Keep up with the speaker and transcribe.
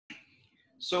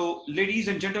So, ladies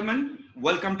and gentlemen,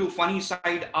 welcome to Funny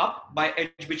Side Up by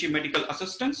HBG Medical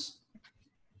Assistants.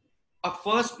 A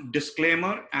first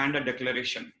disclaimer and a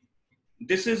declaration.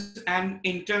 This is an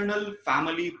internal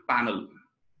family panel.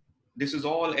 This is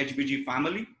all HBG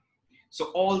family.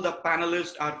 So all the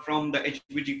panelists are from the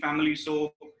HBG family.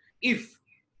 So if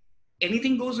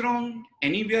anything goes wrong,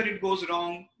 anywhere it goes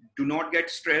wrong, do not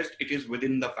get stressed. It is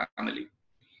within the family.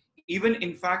 Even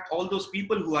in fact, all those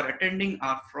people who are attending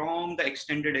are from the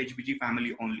extended HBG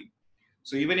family only.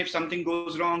 So even if something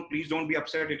goes wrong, please don't be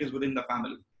upset. It is within the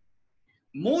family.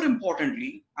 More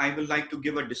importantly, I will like to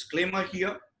give a disclaimer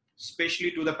here,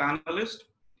 especially to the panelists,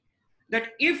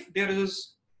 that if there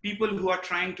is people who are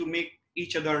trying to make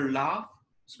each other laugh,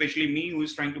 especially me who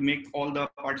is trying to make all the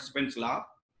participants laugh,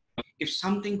 if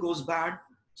something goes bad,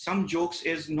 some jokes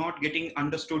is not getting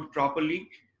understood properly,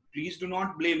 please do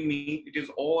not blame me. It is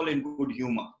all in good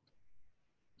humor.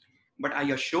 But I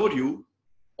assure you,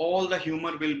 all the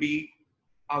humor will be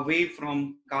away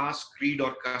from caste, creed,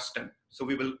 or custom. So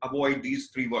we will avoid these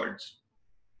three words.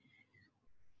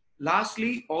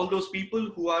 Lastly, all those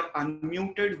people who are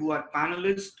unmuted, who are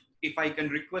panelists, if I can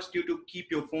request you to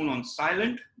keep your phone on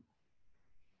silent.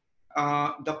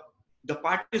 The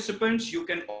participants, you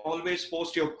can always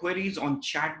post your queries on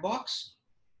chat box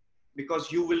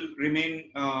because you will remain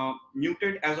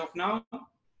muted as of now.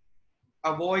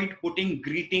 Avoid putting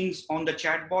greetings on the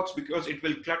chat box because it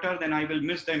will clutter, then I will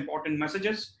miss the important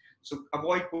messages. So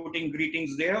avoid putting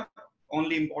greetings there,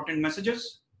 only important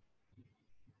messages.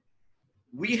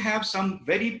 We have some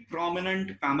very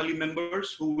prominent family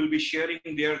members who will be sharing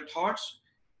their thoughts.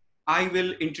 I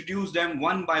will introduce them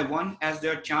one by one as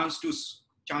their chance to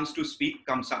speak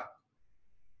comes up.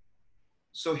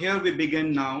 So here we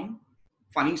begin now,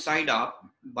 Funny Side Up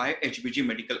by HBG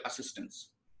Medical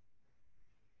Assistants.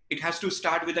 It has to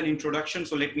start with an introduction,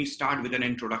 so let me start with an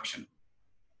introduction.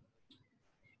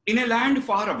 In a land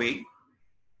far away,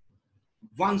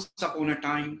 once upon a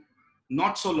time,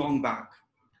 not so long back,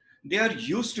 there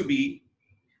used to be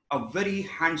a very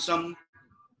handsome,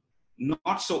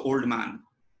 not so old man.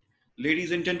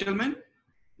 Ladies and gentlemen,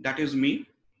 that is me.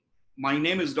 My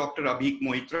name is Dr. Abhik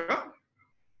Moitra.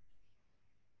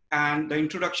 And the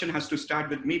introduction has to start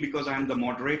with me because I am the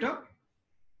moderator.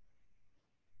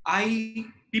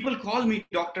 People call me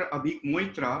Dr. Abhik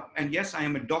Moitra, and yes, I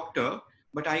am a doctor,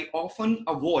 but I often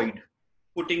avoid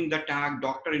putting the tag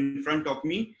doctor in front of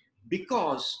me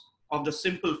because of the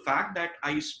simple fact that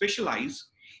I specialize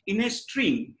in a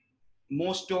stream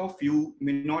most of you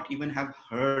may not even have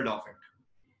heard of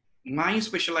it. My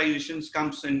specializations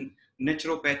comes in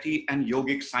naturopathy and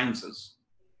yogic sciences.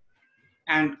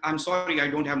 And I'm sorry, I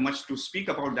don't have much to speak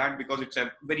about that because it's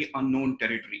a very unknown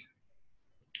territory.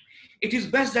 It is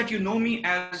best that you know me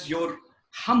as your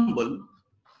humble,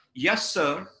 yes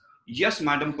sir, yes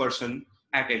madam person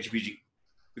at HBG.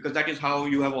 Because that is how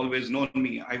you have always known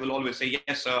me. I will always say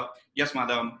yes sir, yes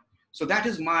madam. So that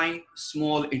is my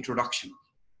small introduction.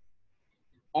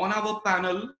 On our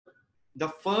panel, the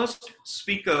first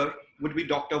speaker would be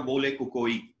Dr. Wole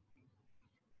Kukoi.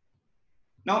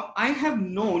 Now, I have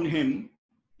known him,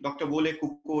 Dr. Wole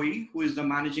Kukoi, who is the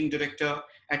managing director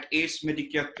at ACE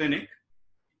Medicare Clinic.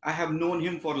 I have known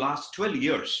him for last 12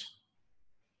 years.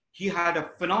 He had a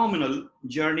phenomenal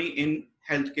journey in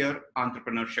healthcare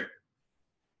entrepreneurship.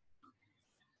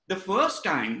 The first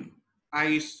time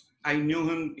I knew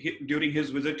him during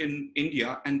his visit in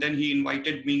India, and then he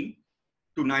invited me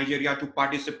to Nigeria to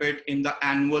participate in the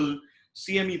annual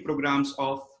CME programs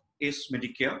of ACE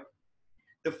Medicare.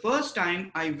 The first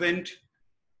time I went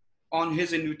on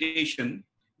his invitation,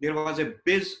 there was a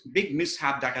big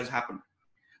mishap that has happened.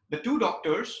 The two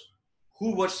doctors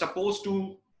who were supposed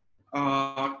to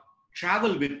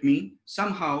travel with me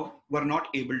somehow were not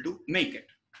able to make it.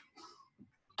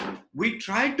 We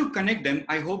tried to connect them.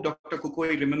 I hope Dr.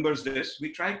 Kukoi remembers this.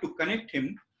 We tried to connect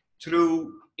him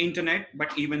through internet,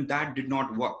 but even that did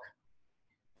not work.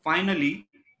 Finally,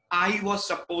 I was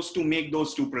supposed to make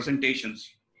those two presentations,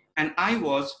 and I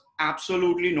was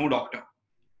absolutely no doctor,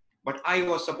 but I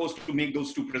was supposed to make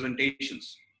those two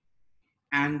presentations.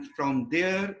 And from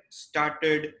there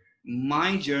started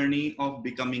my journey of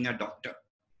becoming a doctor.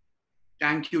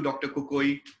 Thank you, Dr.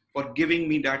 Kukoi, for giving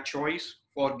me that choice,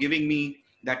 for giving me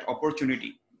that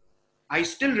opportunity. I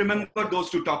still remember those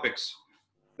two topics.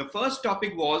 The first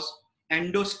topic was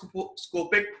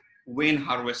endoscopic vein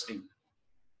harvesting.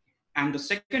 And the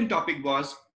second topic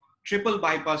was triple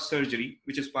bypass surgery,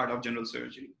 which is part of general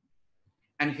surgery.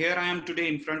 And here I am today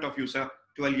in front of you, sir,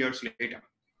 12 years later.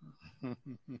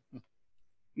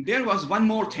 There was one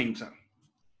more thing, sir.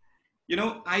 You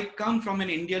know, I come from an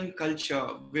Indian culture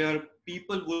where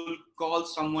people will call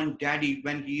someone daddy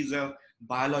when he's a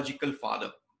biological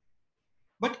father.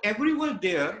 But everyone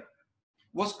there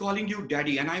was calling you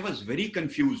daddy, and I was very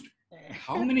confused.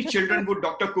 How many children would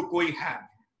Dr. Kukui have?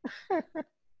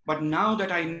 But now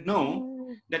that I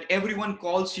know that everyone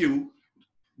calls you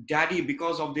daddy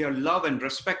because of their love and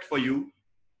respect for you,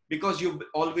 because you've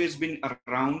always been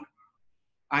around,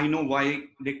 I know why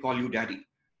they call you daddy.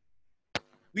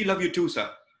 We love you too, sir.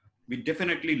 We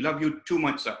definitely love you too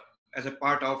much, sir, as a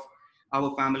part of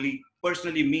our family.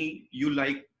 Personally, me, you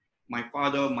like my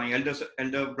father, my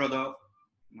elder brother,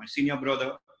 my senior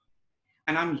brother,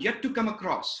 and I'm yet to come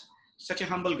across such a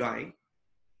humble guy,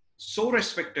 so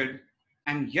respected,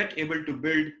 and yet able to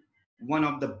build one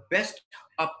of the best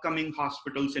upcoming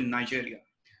hospitals in Nigeria.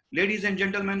 Ladies and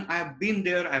gentlemen, I have been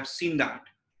there, I have seen that.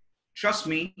 Trust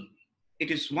me, it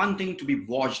is one thing to be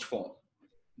watched for.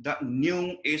 The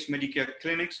new Ace Medicare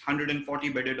clinics, 140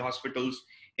 bedded hospitals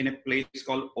in a place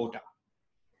called OTA.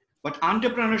 But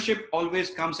entrepreneurship always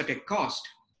comes at a cost.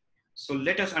 So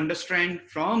let us understand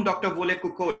from Dr. Wole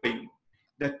Kukoi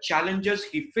the challenges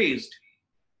he faced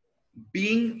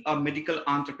being a medical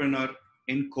entrepreneur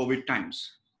in COVID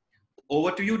times.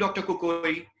 Over to you, Dr.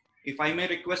 Kukoi. If I may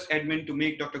request admin to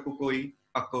make Dr. Kukoi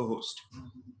a co-host.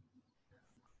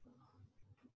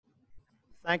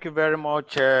 Thank you very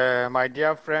much, my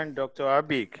dear friend, Dr.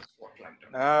 Abik.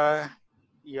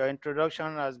 Your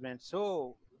introduction has been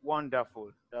so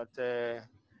wonderful that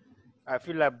I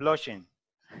feel like blushing.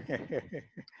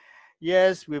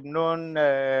 Yes, we've known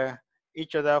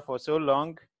each other for so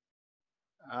long,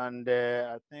 and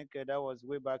I think that was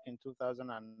way back in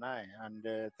 2009.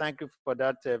 And thank you for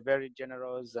that very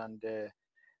generous and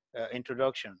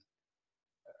introduction.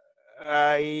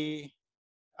 I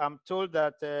am told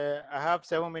that I have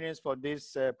 7 minutes for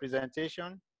this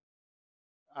presentation,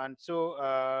 and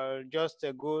so just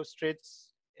go straight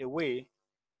away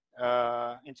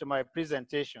into my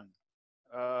presentation.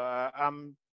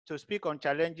 I'm to speak on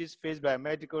challenges faced by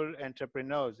medical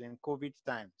entrepreneurs in COVID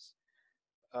times.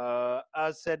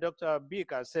 As Dr.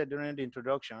 Abik has said during the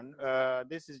introduction,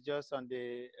 this is just on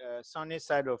the sunny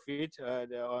side of it,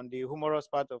 on the humorous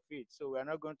part of it. So we're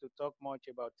not going to talk much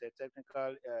about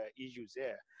technical issues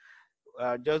here.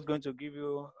 Just going to give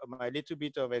you my little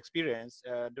bit of experience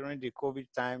during the COVID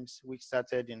times, which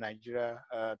started in Nigeria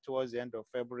towards the end of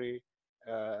February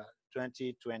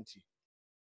 2020.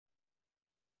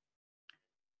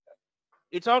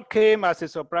 It all came as a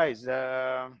surprise.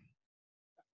 I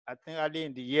think early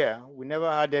in the year, we never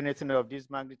had anything of this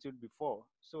magnitude before.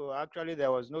 So actually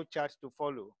there was no chart to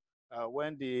follow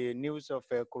when the news of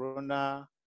coronavirus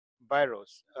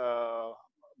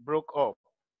broke up.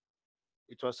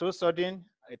 It was so sudden,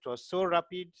 it was so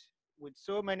rapid, with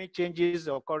so many changes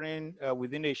occurring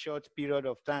within a short period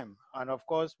of time. And of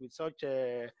course, with such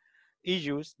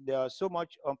issues, there was so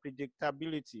much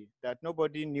unpredictability that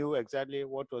nobody knew exactly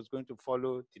what was going to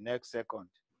follow the next second.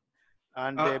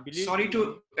 And believe Sorry me,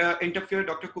 to interfere,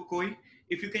 Dr. Kukoi.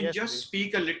 If you can yes, just please.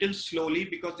 speak a little slowly,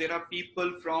 because there are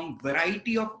people from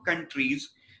variety of countries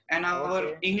and our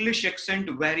Okay. English accent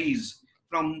varies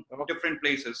from Okay. different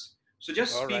places. So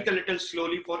just All speak right. a little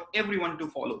slowly for everyone to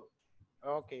follow.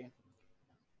 Okay.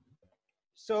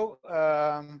 So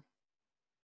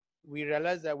we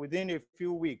realized that within a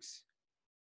few weeks,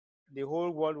 the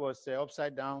whole world was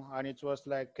upside down, and it was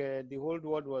like the whole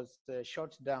world was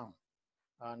shut down,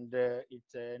 and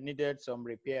it needed some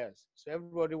repairs. So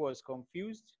everybody was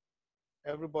confused.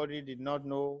 Everybody did not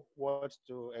know what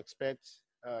to expect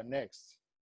next.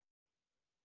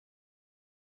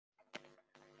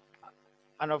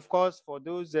 And of course, for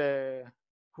those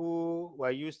who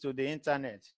were used to the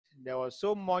internet, there was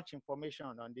so much information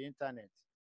on the internet.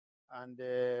 And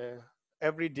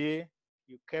every day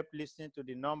you kept listening to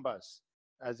the numbers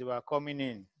as they were coming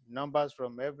in, numbers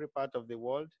from every part of the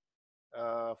world.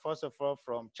 First of all,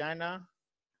 from China,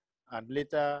 and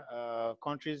later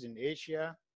countries in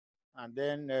Asia. And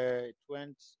then it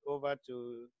went over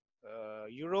to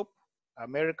Europe,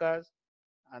 Americas,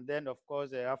 and then of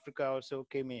course Africa also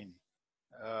came in.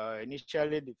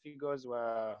 Initially, the figures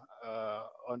were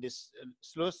on the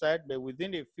slow side, but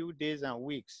within a few days and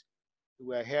weeks, we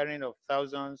were hearing of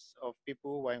thousands of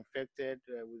people who were infected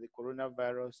with the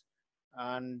coronavirus,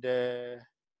 and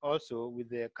also with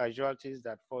the casualties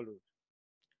that followed.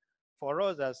 For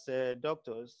us as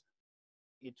doctors,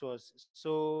 it was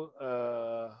so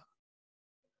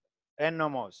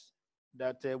enormous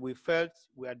that we felt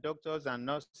we are doctors and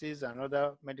nurses and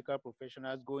other medical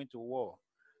professionals going to war.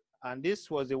 And this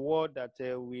was a war that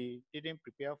we didn't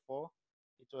prepare for.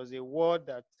 It was a war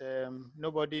that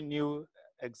nobody knew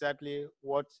exactly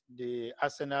what the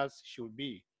arsenals should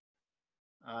be.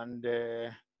 And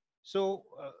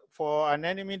for an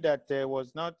enemy that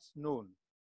was not known,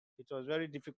 it was very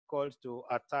difficult to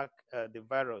attack the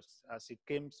virus as it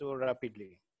came so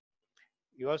rapidly.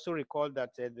 You also recall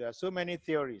that there are so many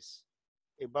theories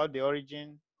about the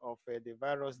origin of the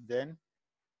virus then,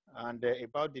 and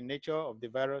about the nature of the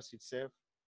virus itself,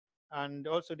 and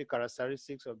also the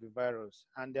characteristics of the virus.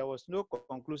 And there was no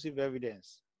conclusive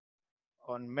evidence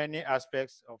on many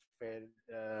aspects of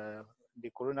the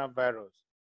coronavirus.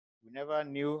 We never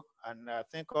knew, and I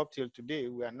think up till today,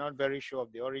 we are not very sure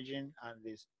of the origin and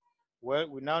this. Well,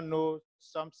 we now know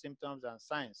some symptoms and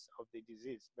signs of the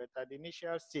disease, but at the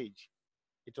initial stage,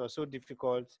 it was so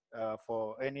difficult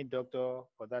for any doctor,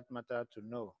 for that matter, to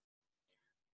know.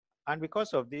 And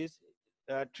because of this,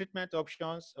 treatment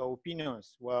options or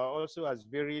opinions were also as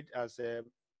varied as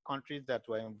countries that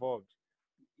were involved.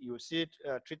 You see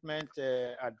treatment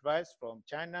advice from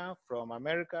China, from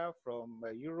America, from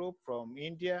Europe, from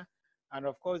India, and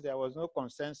of course there was no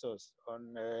consensus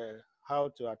on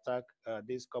how to attack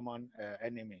this common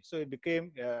enemy. So it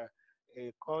became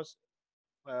a cause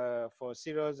for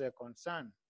serious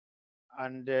concern.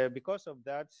 And because of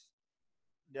that,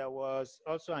 there was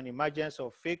also an emergence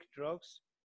of fake drugs,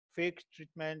 fake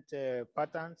treatment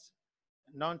patterns,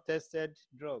 non-tested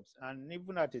drugs. And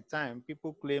even at the time,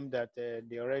 people claimed that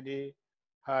they already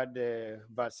had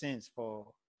vaccines for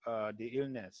the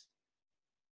illness.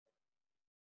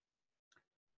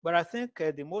 But I think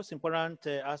the most important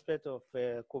aspect of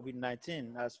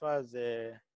COVID-19, as far as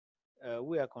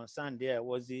we are concerned there,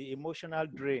 was the emotional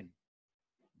drain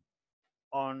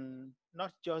on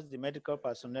not just the medical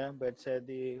personnel, but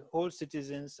the whole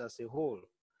citizens as a whole.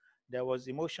 There was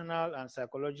emotional and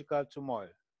psychological turmoil.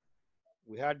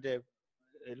 We had a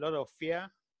lot of fear,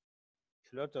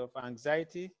 a lot of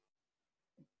anxiety,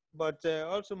 but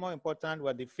also more important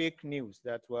were the fake news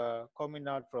that were coming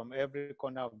out from every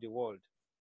corner of the world.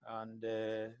 And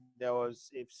there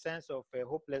was a sense of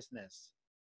hopelessness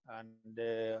and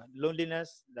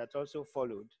loneliness that also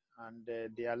followed, and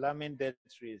the alarming death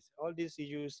rates. All these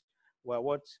issues were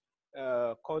what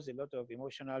caused a lot of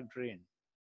emotional drain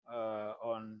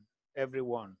on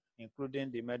everyone,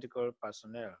 including the medical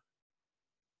personnel.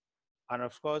 And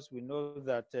of course, we know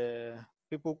that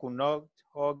people could not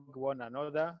hug one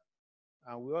another.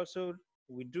 And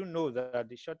we do know that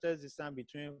the shortest distance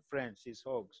between friends is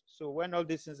hugs. So when all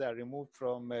these things are removed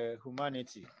from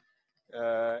humanity,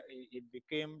 it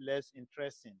became less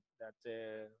interesting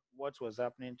that what was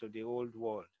happening to the old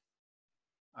world.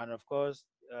 And of course,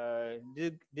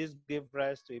 this gave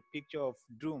rise to a picture of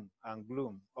doom and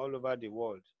gloom all over the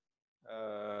world.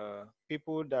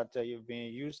 People that you've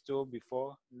been used to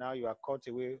before, now you are cut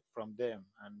away from them.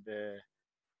 And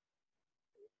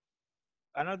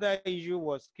another issue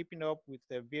was keeping up with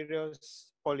the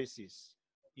various policies.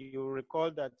 You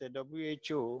recall that the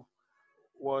WHO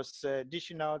was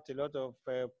dishing out a lot of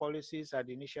policies at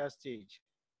the initial stage.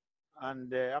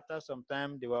 And after some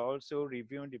time, they were also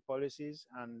reviewing the policies,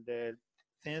 and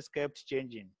things kept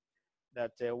changing.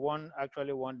 That one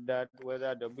actually wondered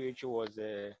whether WHO was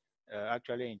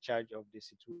actually in charge of the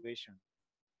situation.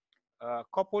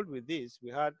 Coupled with this, we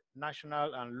had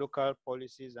national and local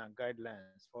policies and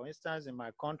guidelines. For instance, in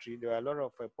my country, there were a lot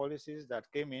of policies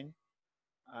that came in.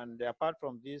 And apart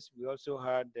from this, we also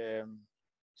had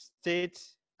state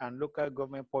and local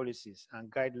government policies and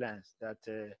guidelines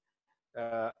that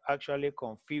actually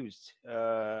confused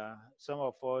some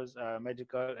of us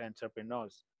medical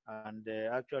entrepreneurs, and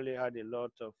actually had a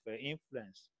lot of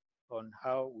influence on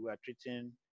how we are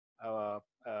treating our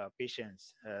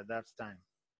patients that time.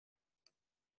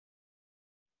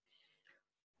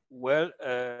 Well,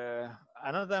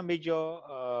 another major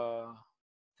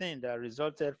thing that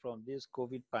resulted from this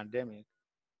COVID pandemic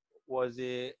was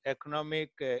the economic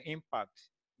impact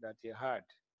that it had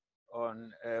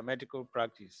on medical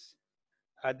practice.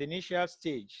 At the initial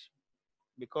stage,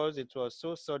 because it was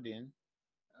so sudden,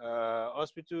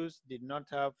 hospitals did not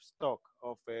have stock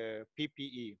of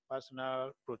PPE,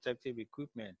 personal protective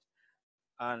equipment.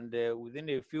 And within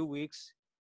a few weeks,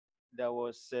 there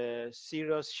was a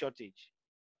serious shortage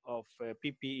of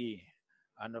PPE.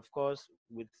 And of course,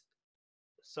 with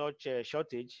such a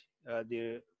shortage,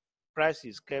 the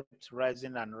prices kept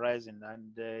rising and rising,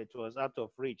 and it was out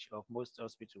of reach of most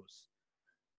hospitals.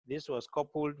 This was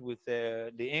coupled with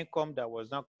the income that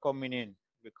was not coming in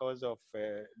because of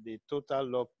the total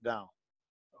lockdown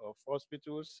of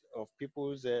hospitals, of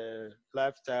people's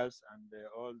lifestyles, and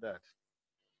all that.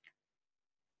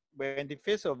 But in the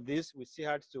face of this, we still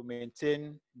had to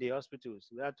maintain the hospitals.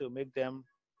 We had to make them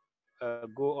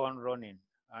go on running.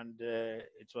 And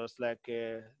it was like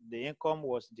the income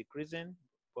was decreasing,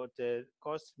 but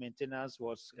cost maintenance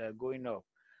was going up.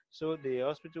 So the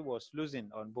hospital was losing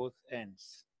on both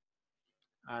ends.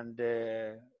 And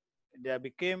there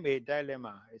became a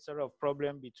dilemma, a sort of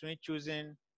problem between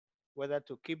choosing whether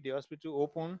to keep the hospital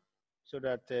open so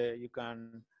that you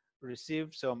can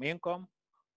receive some income,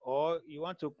 or you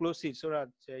want to close it so that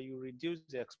you reduce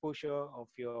the exposure of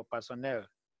your personnel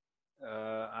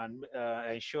and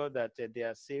ensure that they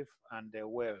are safe and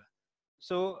well.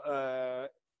 So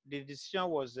the decision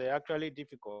was actually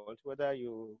difficult whether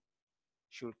you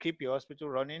should keep your hospital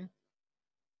running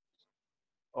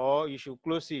or you should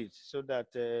close it so that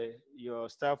your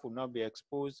staff will not be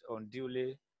exposed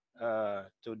unduly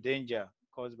to danger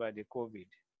caused by the COVID.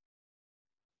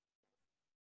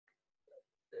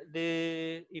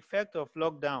 The effect of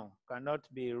lockdown cannot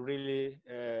be really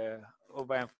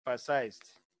overemphasized.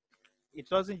 It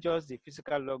wasn't just the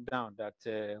physical lockdown that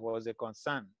was a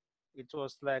concern. It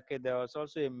was like there was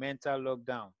also a mental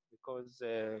lockdown because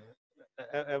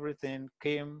everything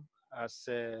came as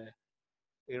a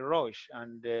rush,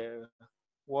 and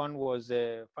one was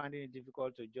finding it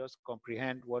difficult to just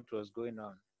comprehend what was going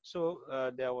on. So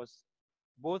there was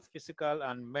both physical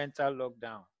and mental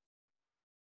lockdown.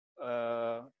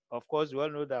 Of course, we all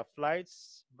know that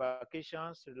flights,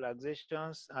 vacations,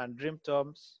 relaxations, and dream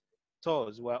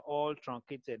tours were all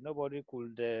truncated. Nobody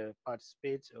could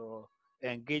participate or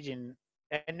engage in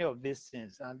any of these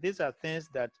things. And these are things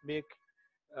that make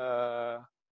uh,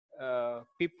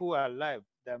 people alive,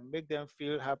 that make them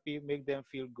feel happy, make them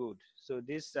feel good. So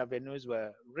these avenues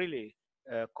were really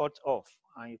cut off,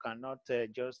 and you cannot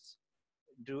just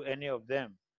do any of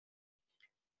them.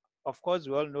 Of course,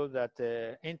 we all know that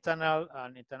internal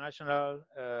and international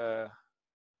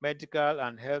medical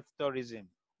and health tourism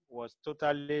was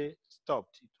totally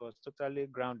stopped. It was totally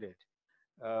grounded.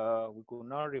 We could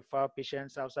not refer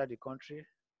patients outside the country,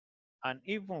 and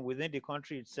even within the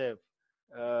country itself,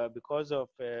 because of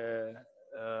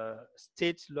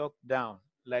state lockdown.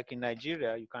 Like in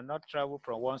Nigeria, you cannot travel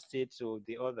from one state to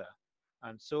the other.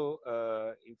 And so,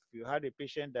 if you had a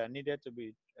patient that needed to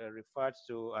be referred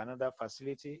to another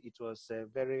facility, it was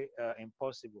very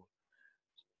impossible.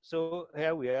 So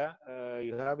here we are.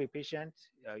 You have a patient,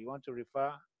 you want to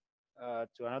refer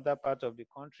to another part of the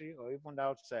country or even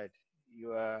outside.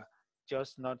 You are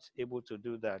just not able to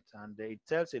do that, and it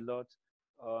tells a lot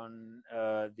on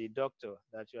the doctor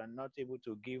that you are not able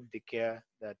to give the care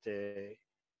that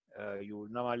you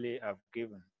would normally have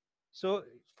given. So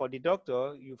for the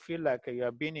doctor, you feel like you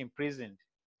are being imprisoned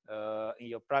in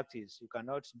your practice. You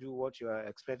cannot do what you are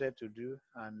expected to do,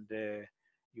 and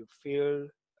you feel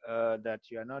that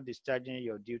you are not discharging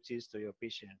your duties to your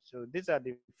patient. So these are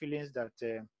the feelings that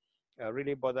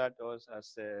really bothered us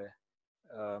as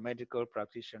medical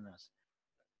practitioners.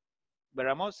 But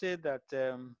I must say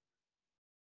that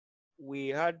we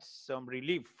had some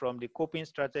relief from the coping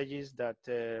strategies that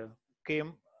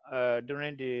came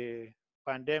during the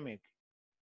pandemic.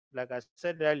 Like I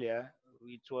said earlier,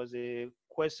 it was a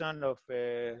question of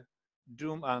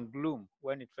doom and gloom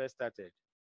when it first started.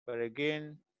 But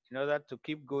again, in order to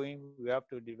keep going, we have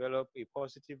to develop a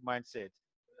positive mindset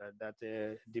that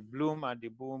the bloom and the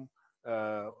boom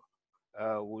uh,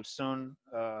 will soon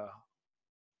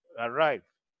arrive.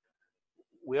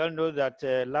 We all know that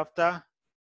laughter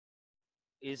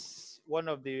is one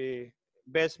of the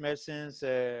best medicines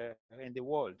in the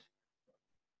world.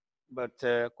 But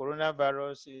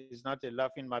coronavirus is not a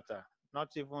laughing matter, not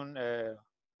even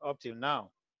up till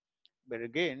now. But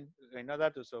again, in order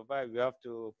to survive, you have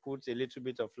to put a little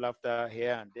bit of laughter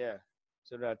here and there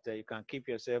so that you can keep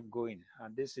yourself going.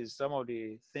 And this is some of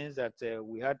the things that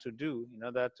we had to do in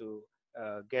order to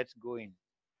get going.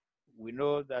 We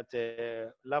know that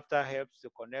laughter helps to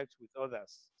connect with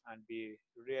others and be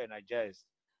re-energized.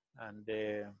 And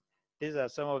these are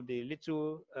some of the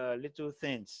little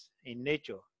things in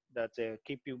nature that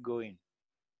keep you going.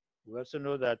 We also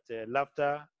know that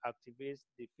laughter activates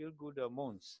the feel-good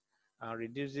hormones and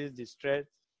reduces the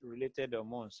stress-related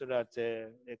hormones, so that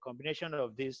a combination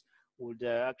of this would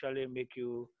actually make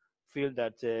you feel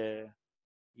that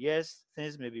yes,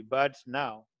 things may be bad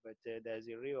now, but there's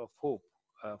a ray of hope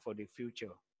for the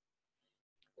future.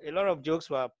 A lot of jokes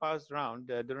were passed around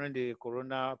during the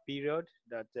corona period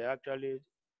that actually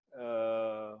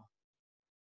uh,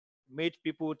 made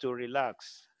people to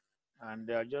relax.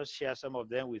 And I'll just share some of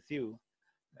them with you.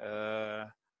 Uh,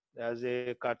 there's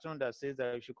a cartoon that says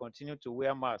that you should continue to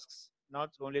wear masks, not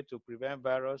only to prevent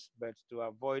virus, but to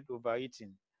avoid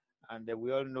overeating. And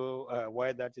we all know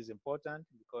why that is important,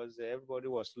 because everybody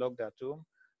was locked at home.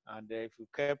 And if you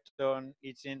kept on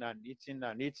eating and eating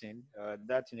and eating,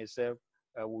 that in itself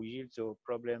will yield to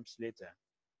problems later.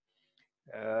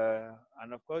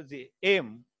 And of course, the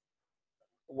aim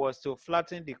was to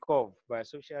flatten the curve by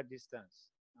social distance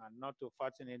and not to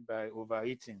fatten it by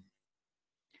overeating.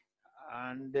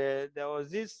 And there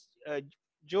was this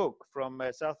joke from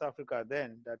South Africa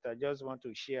then that I just want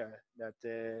to share that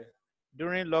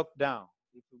during lockdown,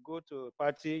 if you go to a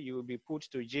party, you will be put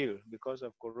to jail because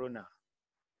of Corona.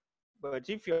 But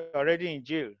if you're already in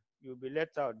jail, you'll be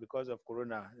let out because of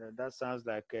Corona. That sounds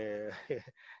like a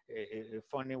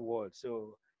funny word.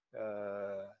 So,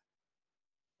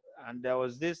 and there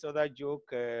was this other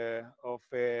joke of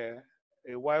a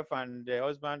wife and the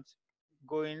husband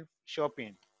going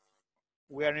shopping,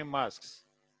 wearing masks.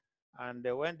 And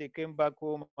when they came back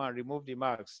home and removed the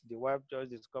marks, the wife just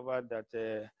discovered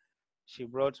that she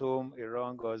brought home a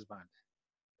wrong husband.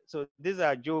 So these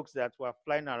are jokes that were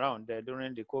flying around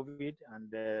during the COVID,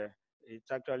 and it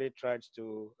actually tried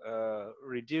to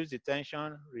reduce the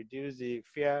tension, reduce the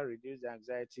fear, reduce the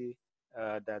anxiety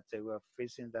that we were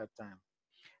facing that time.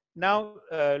 Now,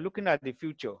 looking at the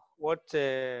future, what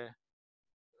does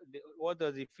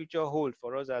the future hold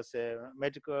for us as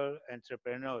medical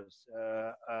entrepreneurs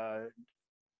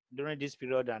during this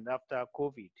period and after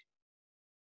COVID?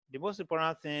 The most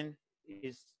important thing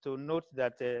is to note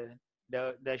that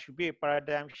there should be a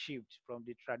paradigm shift from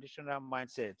the traditional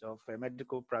mindset of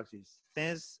medical practice.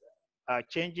 Things are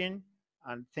changing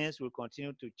and things will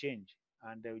continue to change,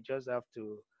 and we just have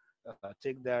to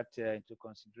take that into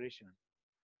consideration.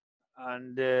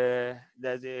 And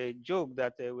there's a joke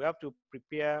that we have to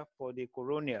prepare for the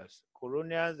coronials.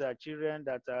 Coronials are children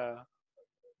that are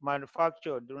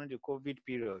manufactured during the COVID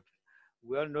period.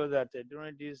 We all know that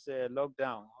during this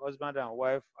lockdown, husband and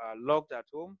wife are locked at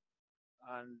home,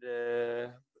 and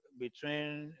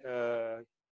between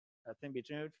I think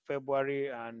between February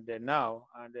and now,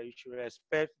 and you should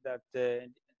expect that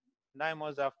 9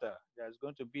 months after, there's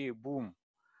going to be a boom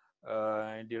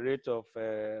in the rate of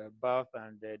birth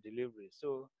and delivery.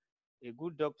 So a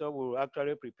good doctor will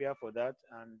actually prepare for that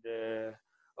and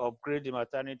upgrade the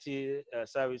maternity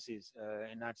services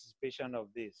in anticipation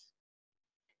of this.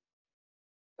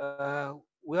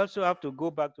 We also have to go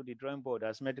back to the drawing board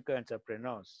as medical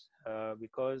entrepreneurs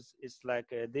because it's like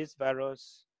this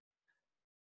virus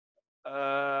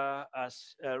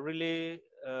has really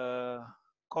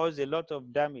caused a lot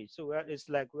of damage. So it's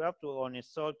like we have to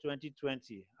uninstall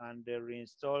 2020 and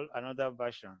reinstall another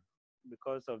version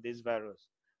because of this virus.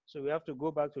 So we have to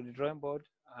go back to the drawing board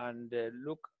and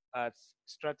look at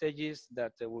strategies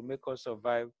that will make us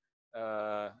survive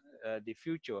the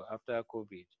future after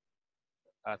COVID.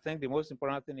 I think the most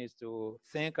important thing is to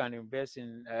think and invest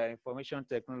in information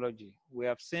technology. We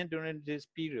have seen during this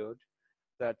period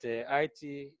that IT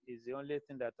is the only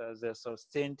thing that has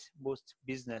sustained most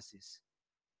businesses,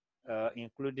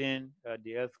 including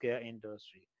the healthcare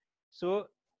industry. So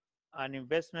an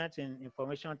investment in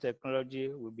information technology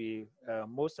will be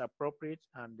most appropriate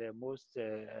and most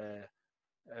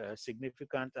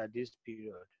significant at this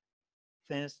period.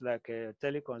 Things like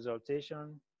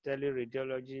teleconsultation,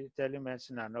 teleradiology,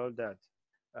 telemedicine, and all that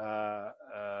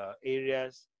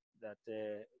areas that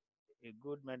a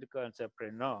good medical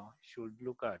entrepreneur should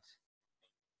look at.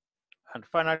 And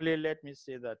finally, let me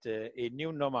say that a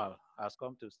new normal has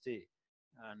come to stay,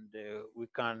 and we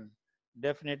can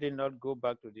definitely not go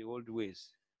back to the old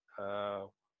ways.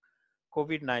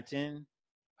 COVID-19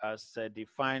 has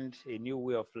defined a new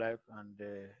way of life, and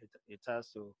it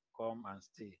has to come and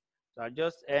stay. So I'll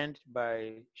just end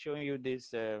by showing you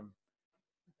this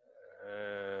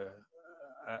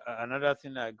another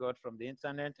thing I got from the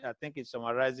internet. I think it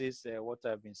summarizes what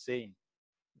I've been saying,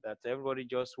 that everybody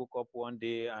just woke up one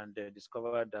day and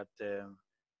discovered that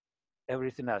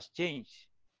everything has changed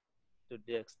to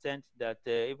the extent that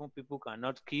even people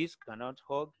cannot kiss, cannot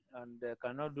hug, and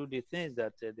cannot do the things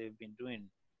that they've been doing.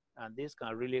 And this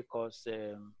can really cause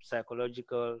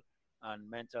psychological and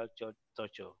mental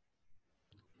torture.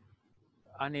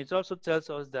 And it also tells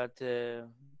us that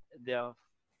there are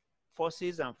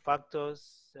forces and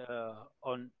factors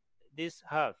on this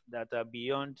earth that are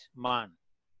beyond man,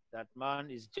 that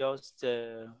man is just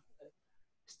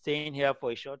staying here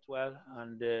for a short while,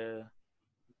 and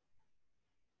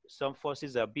some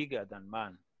forces are bigger than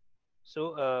man.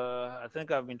 So I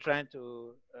think I've been trying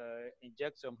to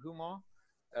inject some humor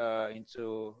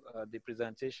into the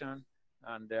presentation.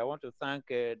 And I want to thank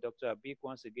Dr. Abik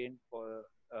once again for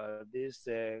this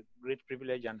great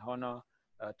privilege and honor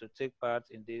to take part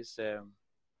in this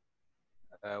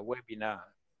webinar.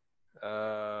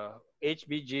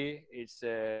 HBG is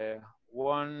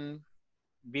one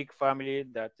big family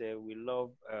that we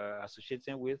love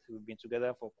associating with. We've been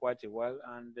together for quite a while,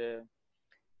 and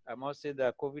I must say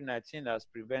that COVID-19 has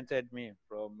prevented me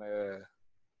from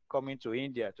coming to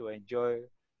India to enjoy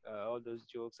all those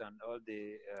jokes and all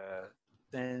the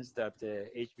things that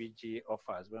HBG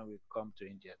offers when we come to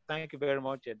India. Thank you very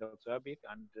much, Dr. Abik,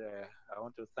 and I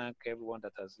want to thank everyone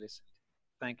that has listened.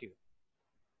 Thank you.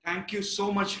 Thank you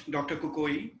so much, Dr.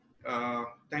 Kukoi.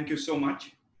 Thank you so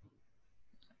much.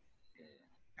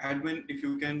 Admin, if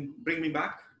you can bring me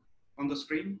back on the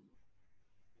screen.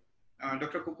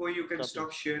 Dr. Kukoi, you can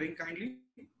stop sharing kindly.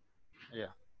 Yeah.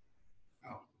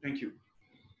 Oh, thank you.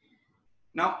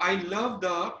 Now, I love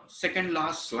the second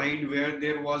last slide where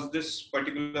there was this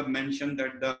particular mention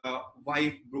that the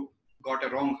wife got a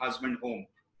wrong husband home.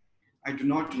 I do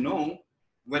not know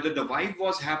whether the wife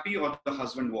was happy or the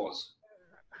husband was,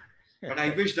 but I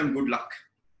wish them good luck.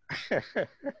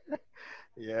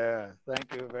 Yeah,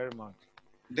 thank you very much.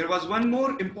 There was one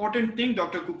more important thing,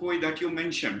 Dr. Kukoi, that you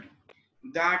mentioned,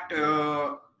 that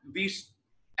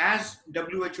as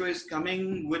WHO is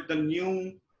coming with the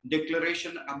new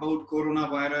declaration about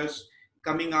coronavirus,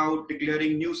 coming out,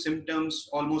 declaring new symptoms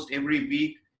almost every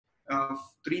week.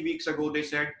 3 weeks ago, they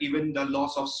said even the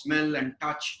loss of smell and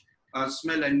touch,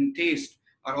 smell and taste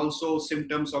are also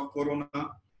symptoms of corona.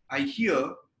 I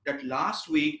hear that last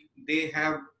week they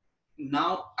have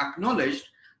now acknowledged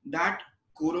that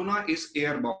corona is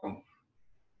airborne.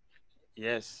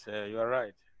 Yes, you are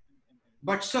right.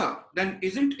 But sir, then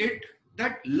isn't it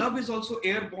that love is also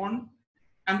airborne,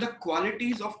 and the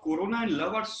qualities of corona and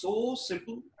love are so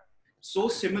simple, so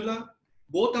similar?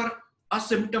 Both are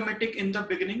asymptomatic in the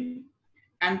beginning,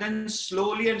 and then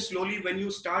slowly and slowly when you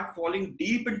start falling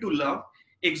deep into love,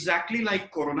 exactly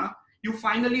like corona, you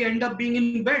finally end up being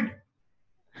in bed.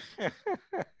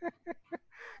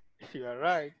 You are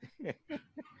right.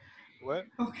 Well,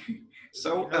 okay.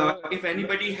 So if you know,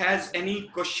 anybody has any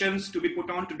questions to be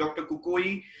put on to Dr.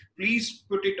 Kukoi, please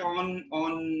put it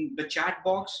on the chat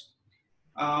box.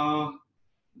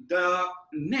 The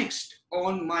next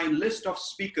on my list of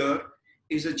speaker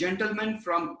is a gentleman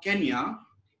from Kenya.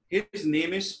 His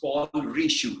name is Paul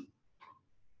Rishu.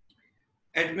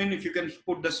 Edwin, if you can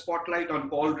put the spotlight on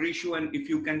Paul Rishu, and if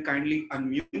you can kindly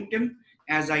unmute him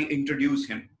as I introduce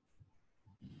him.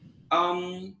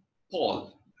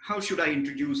 Paul, how should I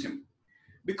introduce him?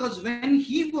 Because when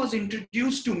he was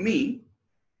introduced to me,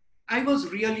 I was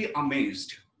really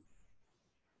amazed.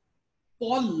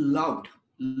 Paul loved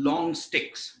long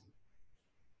sticks.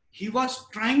 He was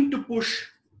trying to push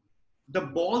the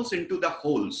balls into the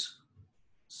holes.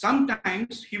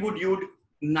 Sometimes he would use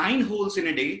 9 holes in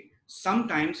a day.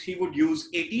 Sometimes he would use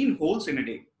 18 holes in a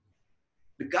day.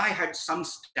 The guy had some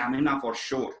stamina for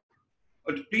sure.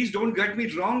 But please don't get me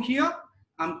wrong here.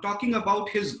 I'm talking about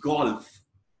his golf.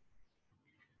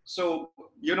 So,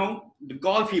 you know, the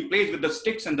golf he plays with the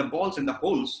sticks and the balls and the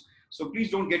holes. So please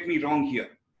don't get me wrong here.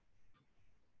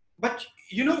 But,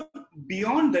 you know,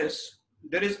 beyond this,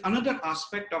 there is another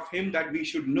aspect of him that we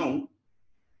should know.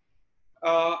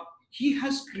 He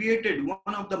has created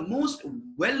one of the most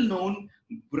well-known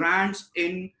brands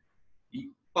in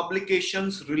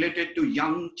publications related to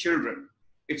young children.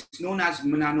 It's known as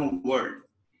Manano World.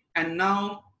 And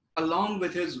now, along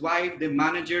with his wife, they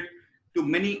manage it to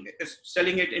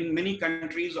selling it in many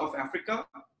countries of Africa.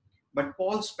 But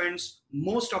Paul spends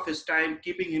most of his time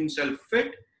keeping himself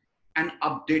fit and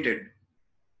updated.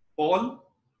 Paul,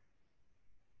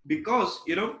 because,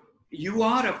 you know, you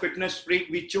are a fitness freak,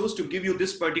 we chose to give you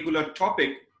this particular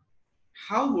topic.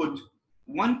 How would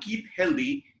one keep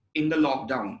healthy in the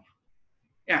lockdown?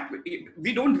 Yeah,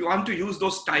 we don't want to use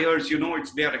those tires, you know,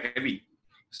 they are heavy.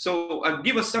 So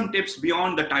give us some tips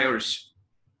beyond the tires.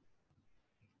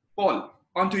 Paul,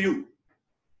 on to you.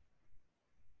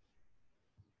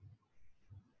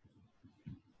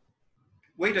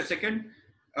 Wait a second.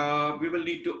 We will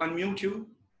need to unmute you.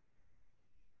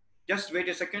 Just wait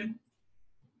a second.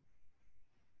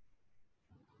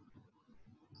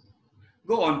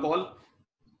 Go on, Paul.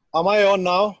 Am I on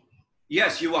now?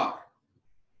 Yes, you are.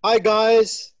 Hi,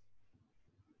 guys.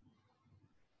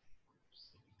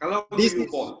 Hello to you,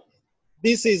 Paul.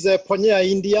 This is Ponyea,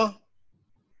 India,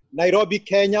 Nairobi,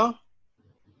 Kenya.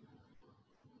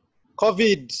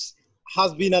 COVID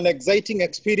has been an exciting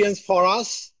experience for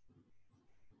us.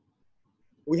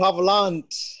 We have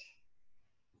learned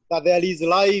that there is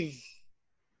life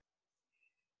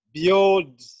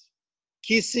beyond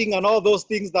kissing and all those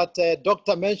things that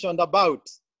doctor mentioned about.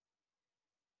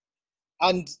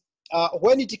 And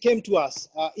when it came to us,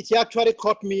 it actually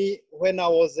caught me when I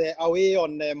was away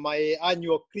on my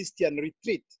annual Christian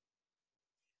retreat.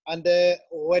 And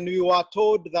when we were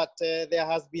told that there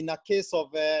has been a case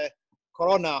of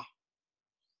corona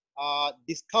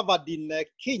discovered in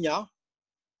Kenya,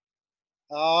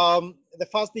 The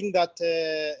first thing that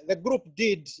the group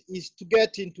did is to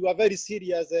get into a very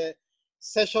serious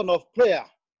session of prayer.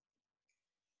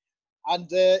 And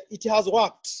it has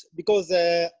worked because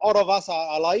all of us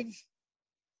are alive.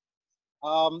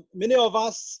 Many of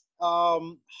us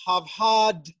have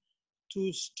had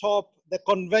to stop the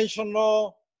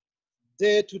conventional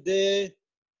day-to-day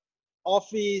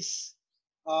office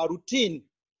routine.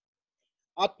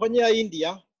 At Panya,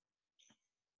 India,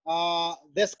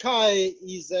 the sky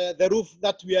is the roof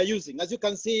that we are using. As you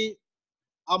can see,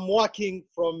 I'm working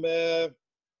from the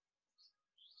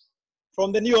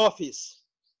new office.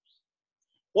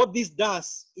 What this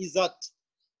does is that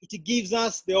it gives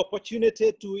us the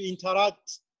opportunity to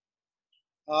interact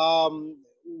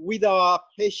with our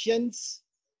patients.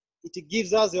 It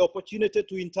gives us the opportunity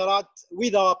to interact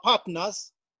with our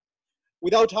partners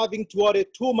without having to worry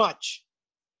too much.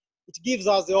 It gives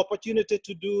us the opportunity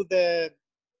to do the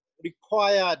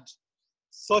required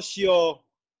social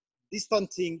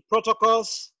distancing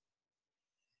protocols.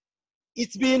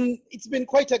 It's been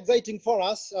quite exciting for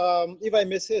us, if I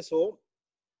may say so.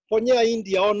 Ponya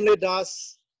India only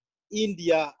does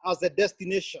India as a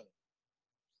destination.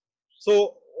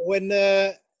 So when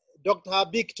Dr.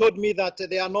 Habik told me that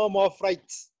there are no more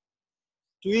flights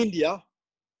to India,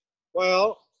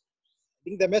 well, I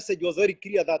think the message was very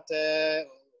clear that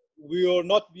we will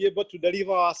not be able to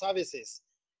deliver our services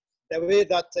the way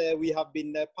that we have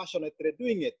been passionately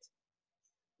doing it.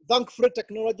 Thankfully,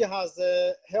 technology has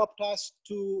helped us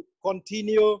to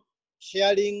continue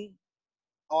sharing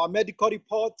our medical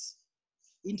reports,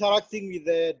 interacting with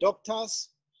the doctors,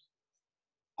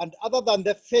 and other than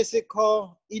the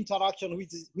physical interaction,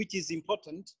 which is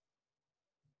important,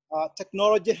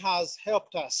 technology has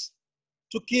helped us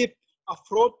to keep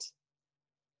afloat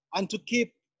and to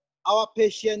keep our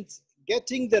patients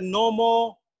getting the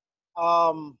normal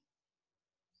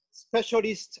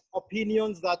specialist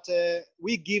opinions that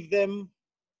we give them,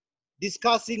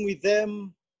 discussing with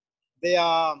them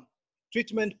their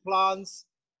treatment plans,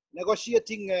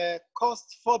 negotiating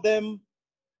costs for them.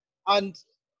 And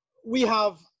we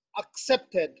have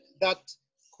accepted that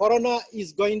Corona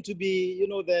is going to be, you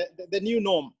know, the new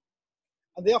norm.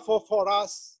 And therefore, for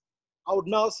us, I would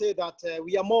now say that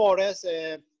we are more or less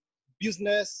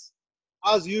business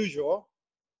as usual.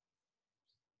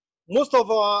 Most of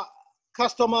our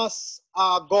customers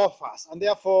are golfers, and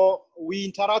therefore we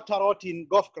interact a lot in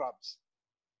golf clubs.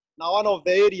 Now, one of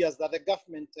the areas that the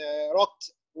government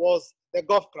rocked was the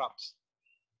golf clubs.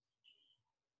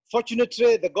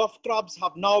 Fortunately, the golf clubs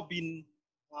have now been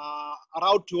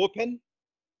allowed to open.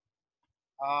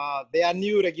 There are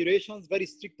new regulations, very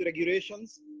strict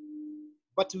regulations,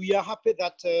 but we are happy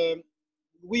that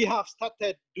we have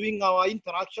started doing our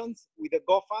interactions with the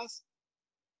golfers.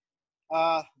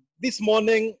 This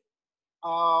morning,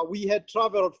 we had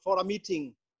traveled for a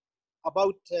meeting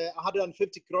about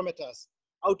 150 kilometers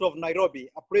out of Nairobi,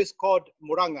 a place called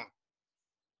Muranga,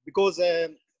 because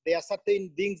there are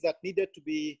certain things that needed to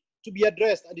be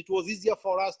addressed, and it was easier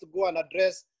for us to go and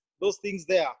address those things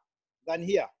there than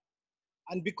here.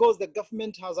 And because the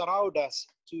government has allowed us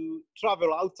to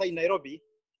travel outside Nairobi,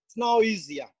 it's now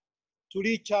easier to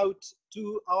reach out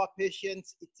to our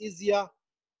patients. It's easier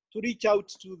to reach out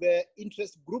to the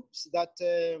interest groups that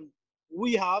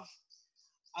we have.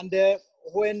 And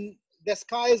when the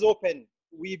sky is open,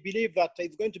 we believe that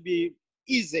it's going to be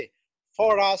easy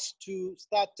for us to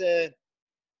start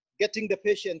getting the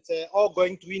patients all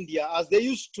going to India as they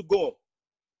used to go.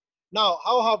 Now,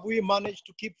 how have we managed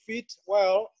to keep fit?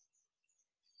 Well,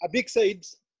 Abik said,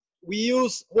 we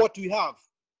use what we have.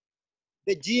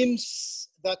 The gyms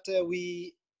that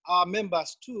we are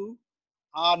members to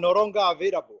are no longer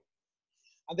available.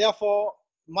 And therefore,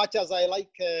 much as I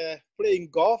like playing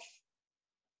golf,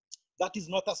 that is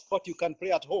not a sport you can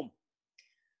play at home.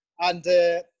 And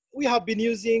we have been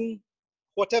using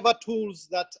whatever tools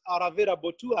that are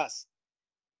available to us.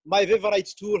 My favorite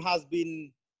tool has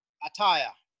been a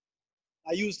tire.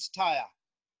 I used tire.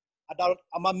 And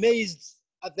I'm amazed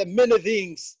at the many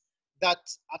things that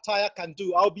a tire can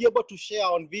do. I'll be able to share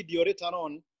on video later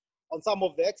on some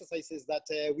of the exercises that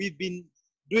we've been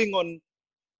doing on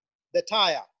the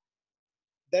tire.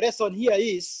 The lesson here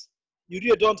is you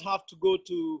really don't have to go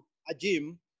to a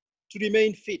gym to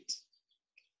remain fit.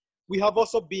 We have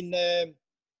also been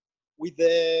with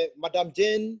Madam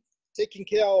Jane taking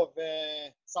care of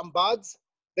some birds,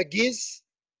 the geese.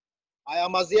 I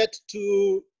am as yet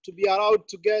to be allowed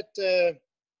to get a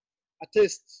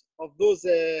taste of those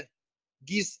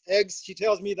geese eggs. She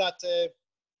tells me that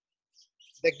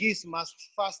the geese must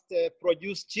first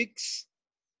produce chicks,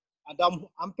 and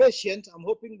I'm patient. I'm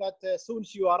hoping that soon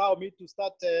she will allow me to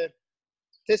start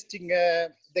testing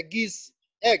the geese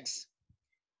eggs.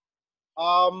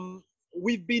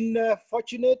 We've been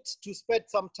fortunate to spend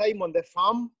some time on the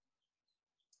farm.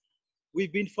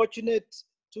 We've been fortunate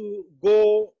to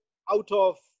go out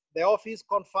of the office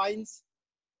confines,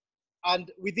 and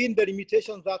within the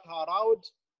limitations that are allowed,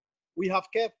 we have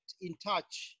kept in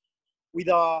touch with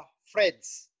our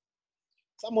friends.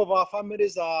 Some of our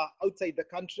families are outside the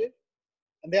country,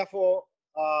 and therefore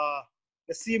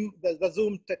the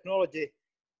Zoom technology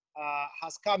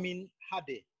has come in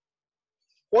handy.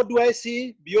 What do I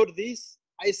see beyond this?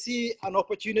 I see an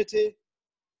opportunity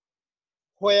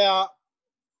where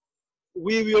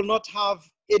we will not have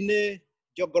any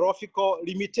geographical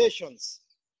limitations,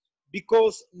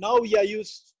 because now we are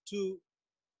used to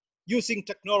using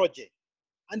technology.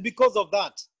 And because of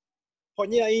that,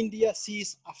 Ponyea India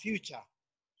sees a future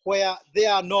where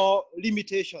there are no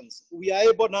limitations. We are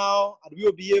able now, and we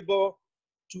will be able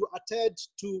to attend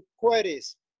to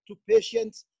queries, to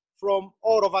patients from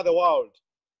all over the world.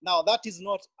 Now, that is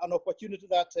not an opportunity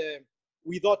that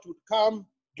we thought would come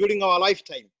during our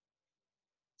lifetime.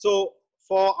 So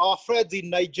for our friends in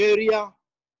Nigeria,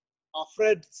 our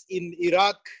friends in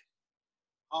Iraq,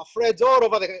 our friends all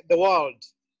over the world,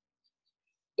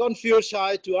 don't feel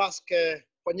shy to ask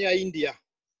Ponyea India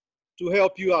to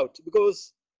help you out,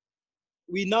 because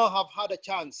we now have had a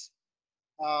chance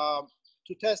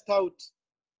to test out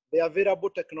the available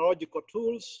technological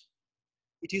tools.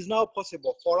 It is now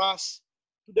possible for us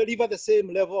to deliver the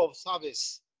same level of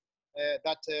service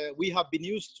that we have been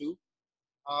used to,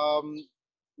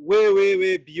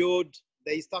 way beyond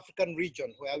the East African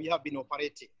region where we have been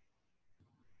operating.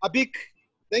 Abik,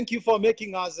 thank you for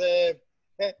making us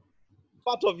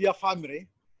part of your family.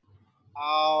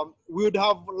 We would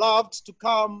have loved to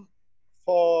come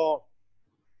for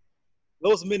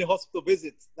those many hospital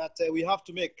visits that we have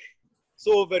to make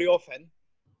so very often,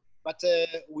 but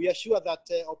we are sure that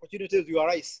opportunities will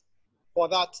arise for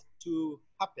that to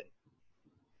happen.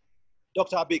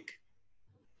 Dr. Abik.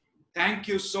 Thank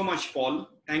you so much, Paul.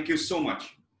 Thank you so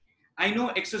much. I know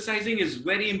exercising is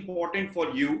very important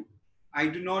for you. I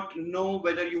do not know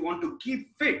whether you want to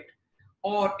keep fit,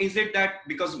 or is it that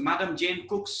because Madam Jane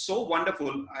cooks so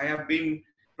wonderful, I have been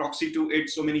proxy to it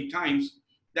so many times,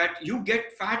 that you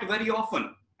get fat very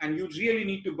often and you really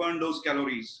need to burn those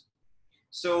calories.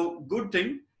 So good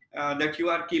thing that you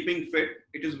are keeping fit.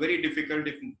 It is very difficult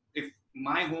if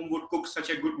my home would cook such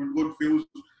a good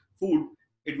food,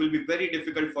 it will be very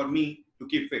difficult for me to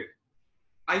keep fit.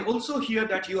 I also hear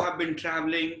that you have been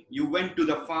traveling, you went to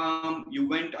the farm, you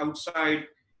went outside.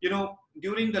 You know,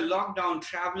 during the lockdown,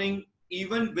 traveling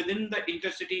even within the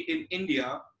intercity in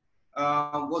India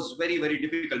was very, very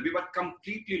difficult. We were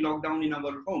completely locked down in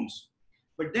our homes.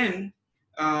 But then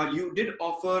you did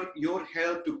offer your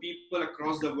help to people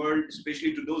across the world,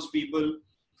 especially to those people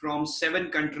from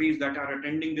 7 countries that are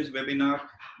attending this webinar.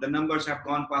 The numbers have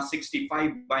gone past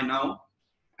 65 by now.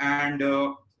 And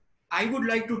I would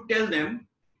like to tell them,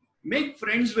 make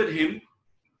friends with him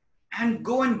and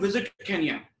go and visit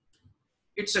Kenya.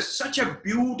 It's such a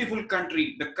beautiful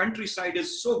country. The countryside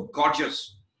is so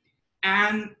gorgeous.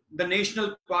 And the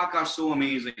national park are so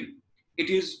amazing. It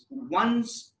is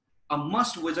once a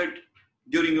must visit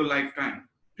during your lifetime.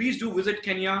 Please do visit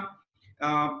Kenya.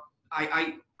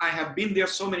 I have been there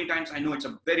so many times. I know it's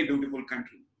a very beautiful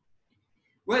country.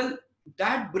 Well,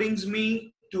 that brings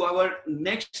me to our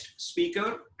next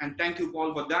speaker, and thank you,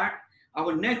 Paul, for that.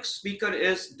 Our next speaker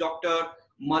is Dr.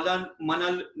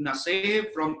 Manal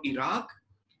Naseeh from Iraq.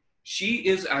 She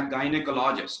is a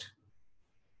gynecologist.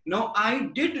 Now,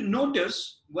 I did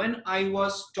notice when I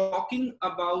was talking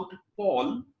about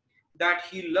Paul that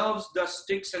he loves the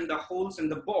sticks and the holes and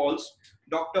the balls.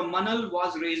 Dr. Manal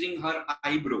was raising her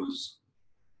eyebrows.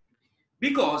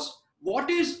 Because what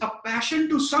is a passion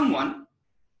to someone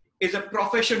is a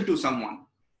profession to someone.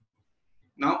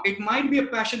 Now, it might be a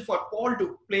passion for Paul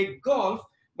to play golf,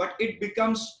 but it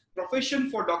becomes profession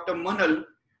for Dr. Manal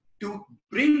to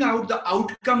bring out the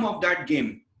outcome of that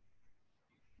game.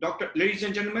 Ladies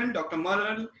and gentlemen, Dr.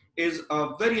 Manal is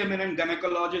a very eminent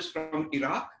gynecologist from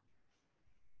Iraq.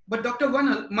 But Dr.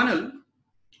 Manal,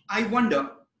 I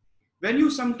wonder, when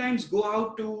you sometimes go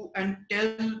out and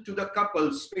tell to the couple,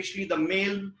 especially the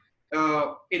male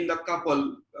in the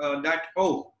couple, that,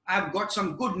 oh, I've got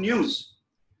some good news.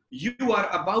 You are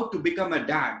about to become a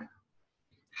dad.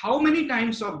 How many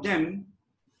times of them,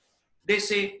 they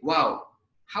say, wow.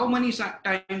 How many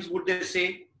times would they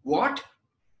say, what?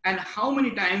 And how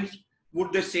many times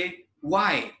would they say,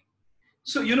 why?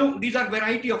 So, you know, these are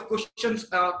variety of questions.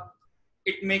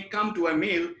 It may come to a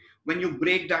male when you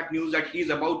break that news that he's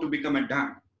about to become a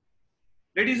dad.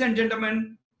 Ladies and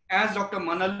gentlemen, as Dr.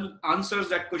 Manal answers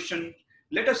that question,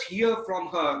 let us hear from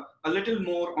her a little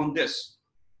more on this.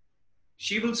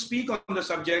 She will speak on the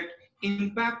subject,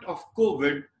 impact of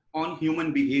COVID on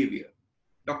human behavior.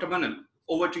 Dr. Manal,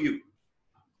 over to you.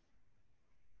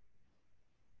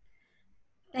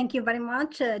 Thank you very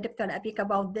much, Dr. Apik,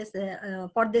 about this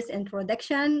for this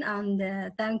introduction, and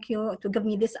thank you to give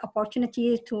me this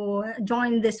opportunity to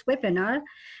join this webinar.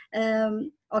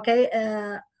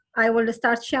 Okay, I will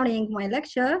start sharing my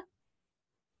lecture.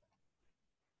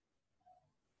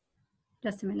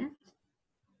 Just a minute.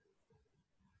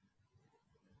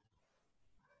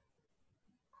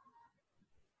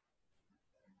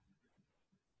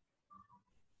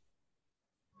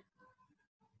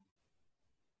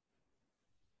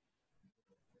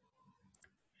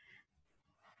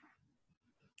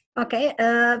 Okay,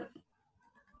 as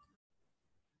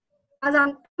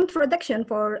an introduction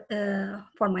for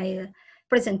my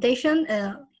presentation,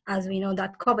 as we know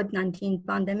that COVID-19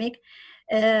 pandemic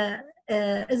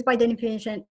is by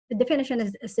definition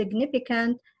is a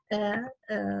significant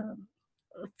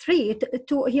threat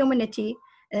to humanity.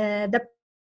 The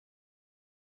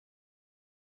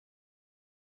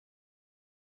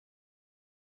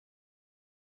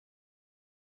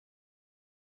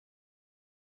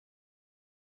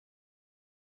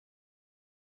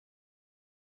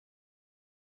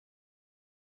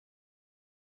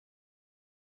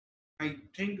I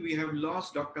think we have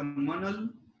lost Dr. Manal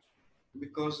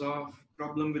because of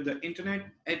problem with the internet.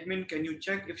 Admin, can you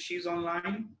check if she's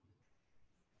online?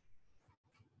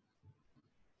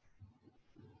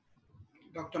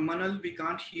 Dr. Manal, we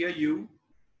can't hear you.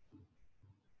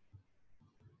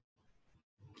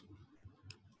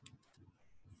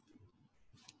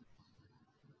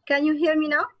 Can you hear me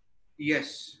now?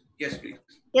 Yes, yes, please.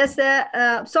 Yes,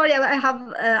 sorry, I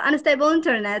have unstable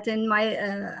internet in my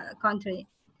country.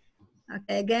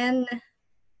 Okay, again,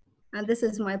 and this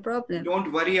is my problem.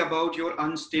 Don't worry about your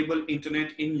unstable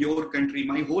internet in your country.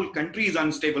 My whole country is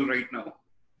unstable right now.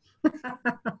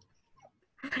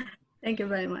 Thank you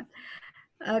very much.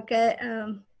 Okay.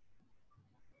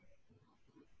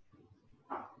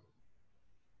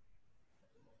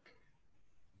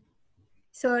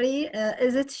 Sorry,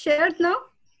 is it shared now?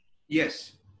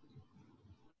 Yes.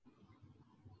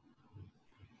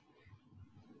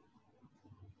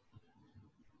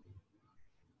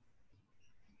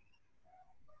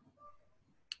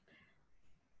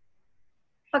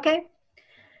 Okay.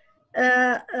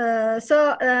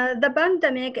 The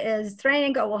pandemic is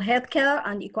training our healthcare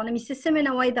and economy system in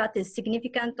a way that is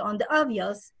significant on the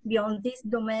obvious. Beyond this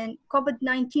domain,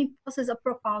 COVID-19 poses a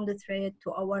profound threat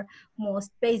to our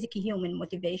most basic human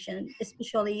motivation,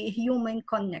 especially human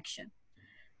connection.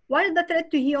 While the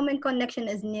threat to human connection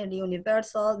is nearly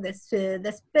universal, the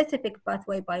specific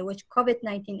pathway by which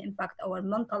COVID-19 impacts our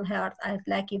mental health is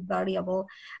likely variable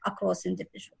across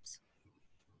individuals.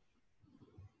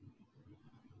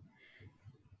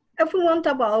 If we want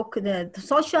about the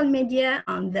social media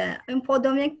and the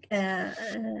infodemic,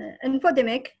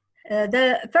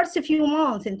 the first few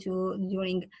months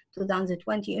during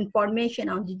 2020, information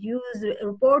and news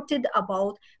reported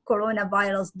about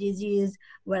coronavirus disease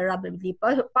were rapidly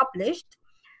published,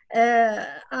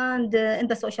 and in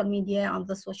the social media and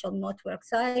the social network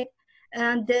site.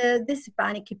 And this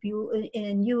panic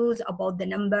news about the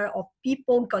number of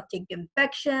people getting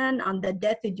infection and the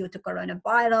death due to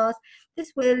coronavirus,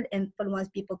 this will influence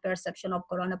people's perception of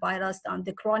coronavirus, and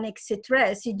the chronic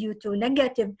stress due to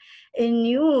negative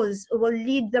news will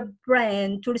lead the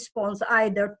brain to respond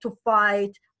either to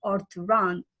fight or to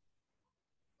run.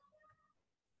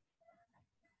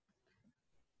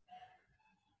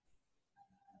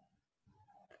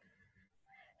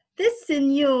 This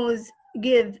news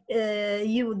give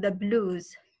you the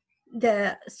blues.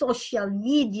 The social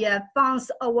media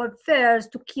funds our fears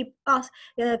to keep us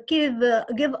give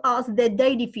us the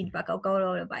daily feedback of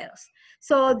coronavirus.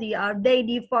 So they are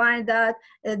daily find that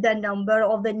the number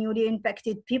of the newly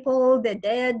infected people, the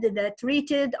dead, the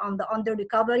treated, and the under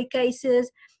recovery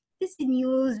cases. This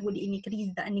news will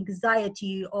increase the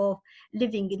anxiety of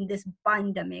living in this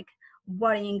pandemic,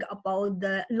 worrying about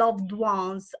the loved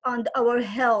ones and our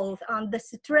health, and the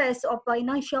stress of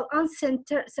financial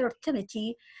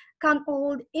uncertainty can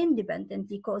all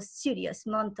independently cause serious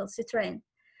mental strain.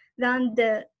 Then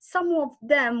some of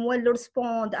them will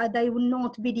respond and they will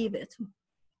not believe it.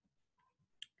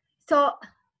 So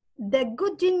the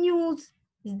good news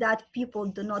is that people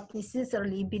do not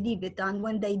necessarily believe it, and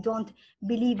when they don't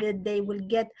believe it, they will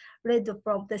get rid of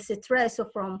from the stress or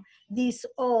from this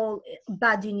all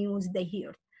bad news they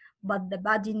hear. But the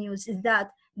bad news is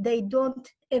that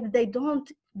if they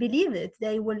don't believe it.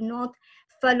 They will not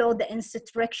follow the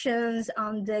instructions,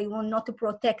 and they will not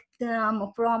protect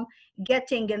them from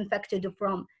getting infected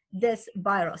from this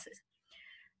viruses.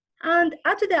 And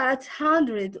after that,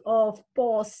 hundreds of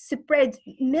posts spread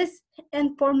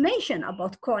misinformation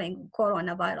about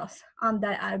coronavirus, and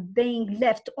they are being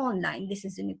left online. This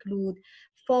is include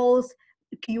false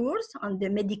cures and the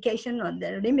medication and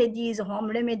the remedies, home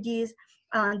remedies,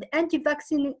 and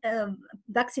anti-vaccine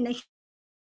vaccination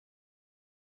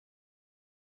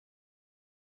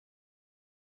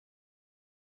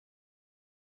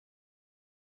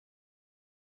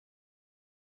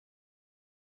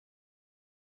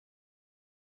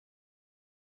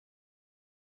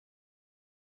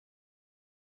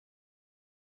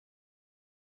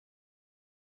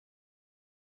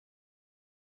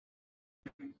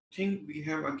I think we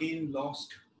have again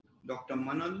lost Dr.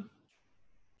 Manal.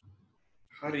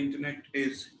 Her internet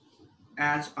is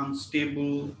as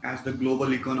unstable as the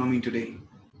global economy today.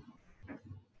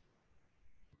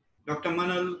 Dr.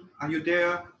 Manal, are you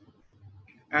there?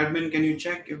 Admin, can you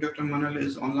check if Dr. Manal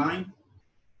is online?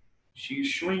 She's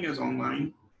showing us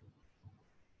online.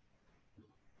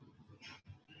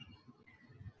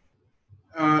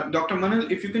 Dr. Manal,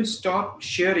 if you can stop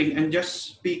sharing and just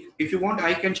speak. If you want,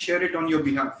 I can share it on your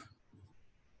behalf.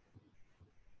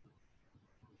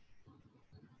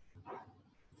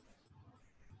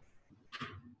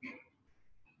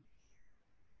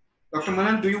 Dr.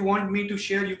 Manal, do you want me to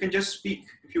share? You can just speak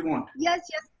if you want. Yes,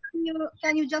 yes.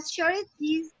 Can you just share it,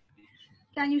 please?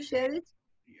 Can you share it?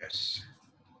 Yes.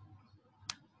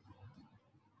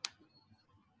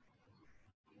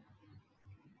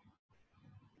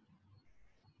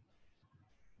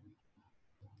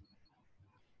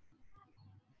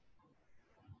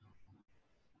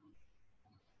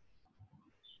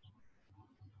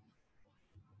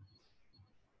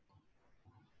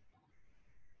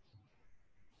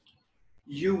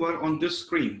 You are on this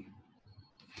screen.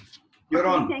 You're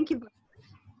okay, on. Thank you.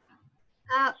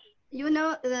 You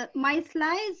know, my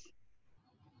slides.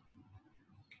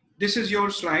 This is your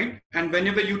slide, and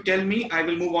whenever you tell me, I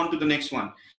will move on to the next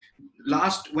one.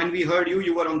 Last, when we heard you,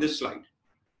 you were on this slide.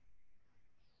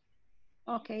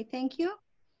 Okay, thank you.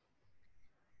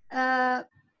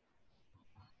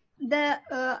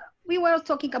 We were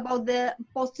talking about the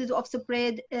posts of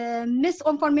spread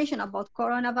misinformation about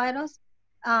coronavirus,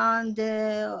 and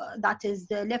that is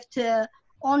left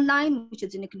online, which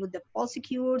is include the false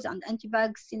cures and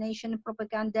anti-vaccination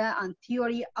propaganda and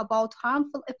theory about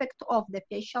harmful effect of the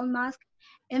facial mask,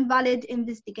 invalid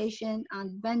investigation,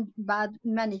 and bad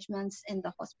managements in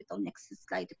the hospital. Next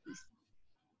slide, please.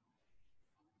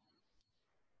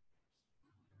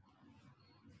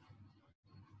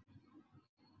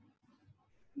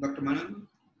 Dr. Manan,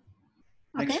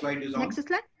 next slide is on. Next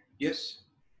slide. Yes.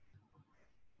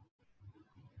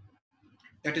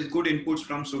 That is good inputs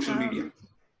from social media.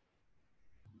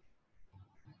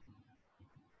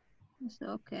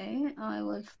 Okay, I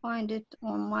will find it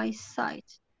on my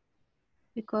site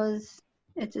because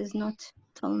it is not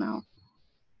till now.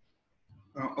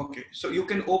 Okay, so you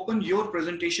can open your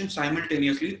presentation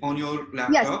simultaneously on your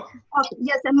laptop. Yes, okay.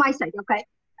 Yes, on my site. Okay.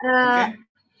 Okay.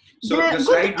 So the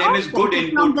slide name is good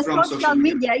input from social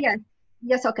media. Yes.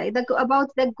 Yes. Okay.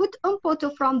 About the good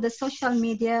input from the social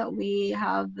media, we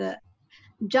have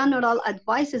general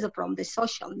advices from the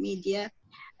social media.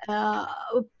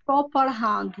 Proper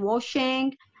hand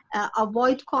washing,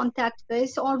 avoid contact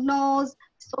face or nose,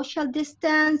 social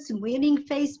distance, wearing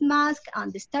face mask,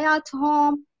 and stay at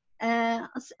home,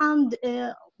 and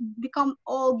become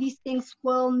all these things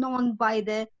well known by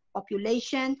the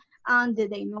population, and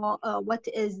they know what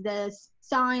is the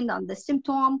sign and the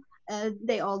symptom.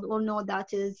 They all know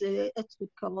that is it's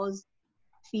because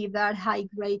fever, high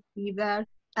grade fever,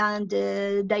 and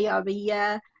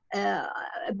diarrhea,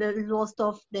 the loss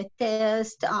of the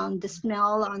taste and the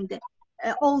smell, and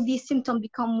all these symptoms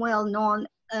become well known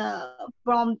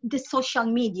from the social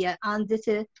media. And this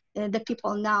the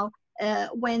people now,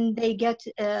 when they get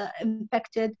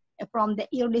infected from the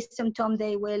early symptom,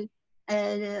 they will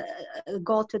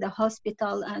go to the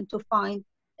hospital and to find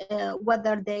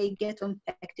whether they get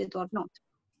infected or not.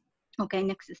 Okay,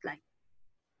 next slide.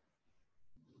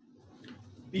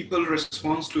 People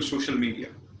response to social media.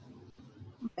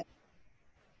 Okay.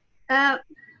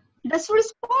 The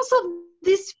response of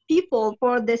these people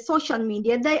for the social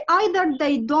media, either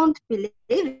they don't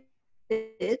believe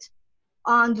it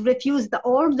and refuse the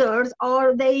orders,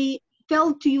 or they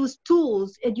fail to use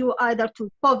tools due either to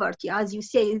poverty, as you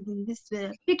say in this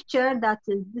picture, that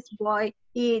this boy,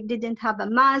 he didn't have a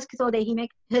mask, so he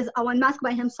make his own mask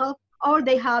by himself, or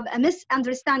they have a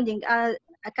misunderstanding.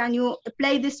 Can you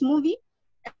play this movie?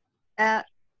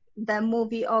 the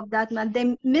movie of that man,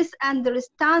 the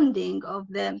misunderstanding of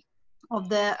the of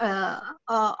the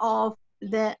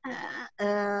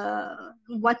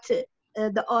what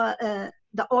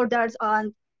the orders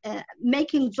on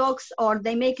making jokes, or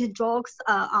they make jokes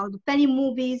on funny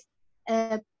movies,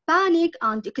 panic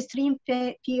and extreme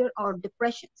fear or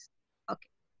depressions. Okay,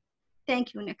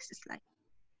 thank you. Next slide.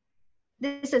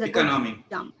 This is a Economy. good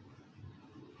jump.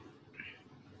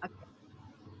 Okay.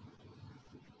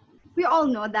 We all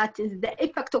know that is the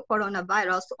effect of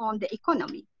coronavirus on the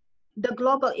economy. The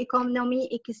global economy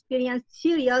experienced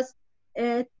serious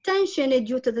tension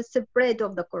due to the spread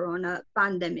of the corona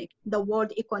pandemic. The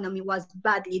world economy was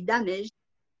badly damaged.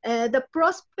 The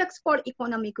prospects for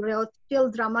economic growth fell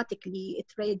dramatically.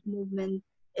 Trade movement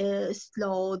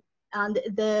slowed, and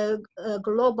the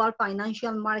global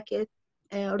financial market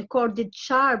recorded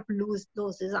sharp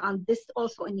losses, and this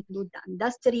also includes the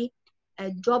industry.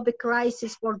 Job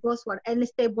crisis for those who are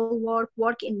unstable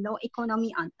work in no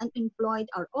economy and unemployed,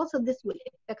 or also this will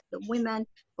affect the women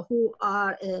who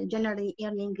are generally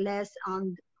earning less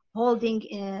and holding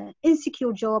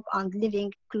insecure job and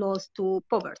living close to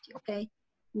poverty. Okay,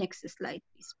 next slide,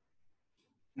 please.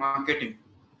 Marketing.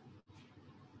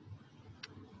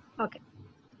 Okay.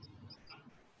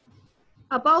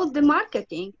 About the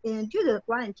marketing, due to the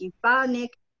quarantine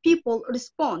panic, people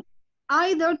respond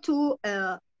either to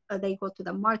they go to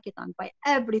the market and buy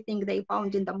everything they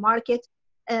found in the market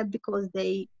because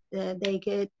they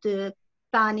get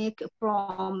panic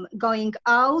from going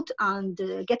out and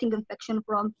getting infection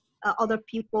from other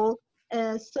people.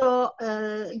 So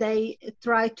they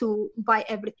try to buy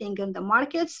everything in the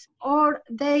markets, or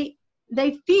they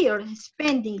fear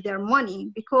spending their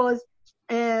money because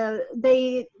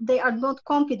they are not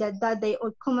confident that their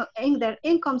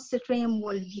income stream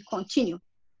will be continued.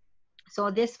 So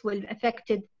this will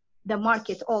affect the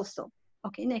market also.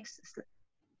 Okay, next slide.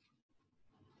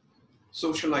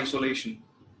 Social isolation.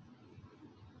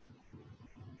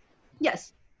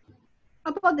 Yes,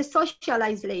 about the social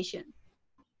isolation.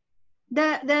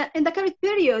 In the current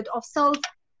period of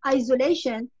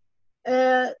self-isolation,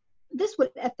 this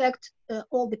will affect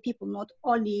all the people, not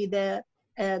only the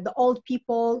old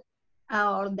people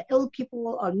or the ill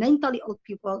people or mentally ill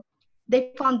people.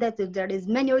 They found that there is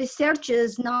many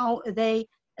researches now.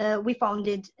 We found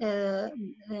it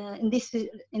in this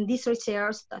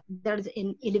research that there is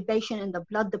an elevation in the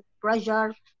blood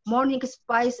pressure, morning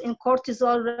spikes in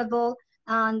cortisol level,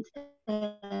 and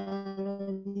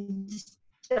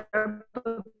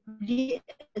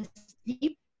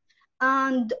sleep.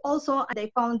 And also they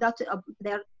found that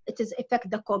it is affect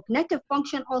the cognitive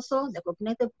function also, the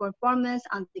cognitive performance,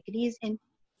 and increase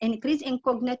in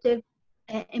cognitive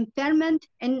impairment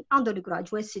in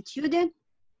undergraduate student,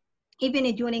 even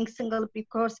during single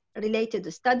pre-course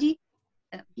related study.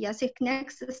 Yes,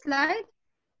 next slide.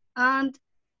 And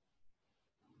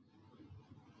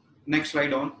Next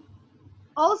slide on.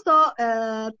 Also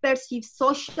perceived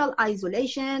social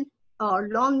isolation or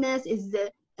loneliness is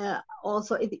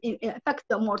also it affects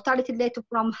the mortality rate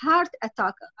from heart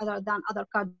attack other than other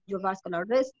cardiovascular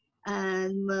risk.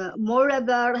 And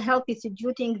moreover, health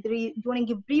instituting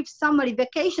during a brief summary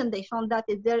vacation, they found that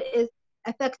there is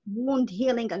affect wound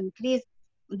healing and increase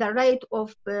the rate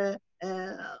of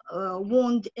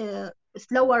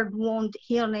slower wound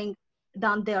healing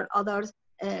than their others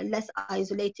less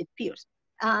isolated peers.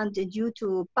 And due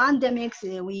to pandemics,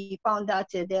 we found that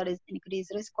there is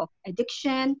increased risk of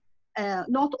addiction,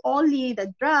 not only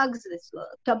the drugs,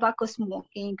 tobacco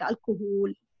smoking,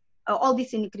 alcohol, all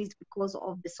this increased because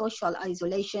of the social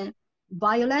isolation,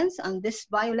 violence, and this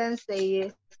violence,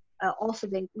 it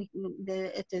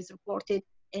is reported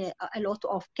a lot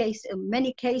of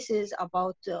many cases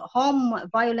about home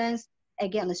violence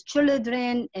against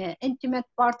children, intimate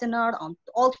partner, and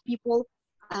old people,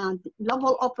 and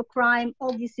level of crime.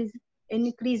 All this is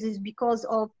increases because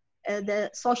of the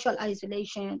social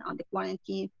isolation and the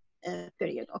quarantine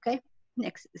period. Okay,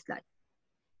 next slide.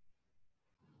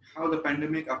 How the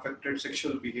pandemic affected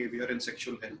sexual behavior and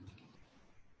sexual health.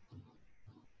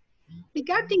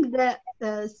 Regarding the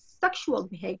sexual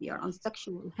behavior and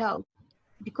sexual health,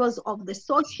 because of the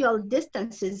social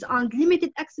distances and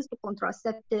limited access to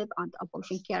contraceptive and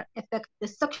abortion care affect the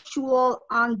sexual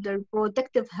and the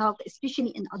reproductive health, especially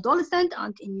in adolescent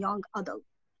and in young adults.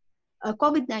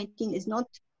 COVID-19 is not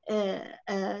a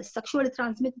sexually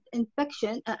transmitted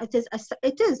infection. It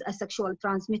is a sexually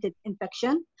transmitted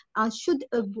infection and should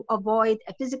avoid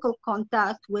a physical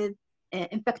contact with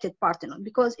infected partner,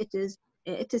 because it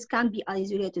can be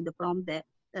isolated from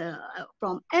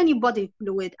any body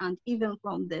fluid, and even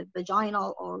from the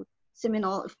vaginal or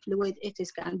seminal fluid,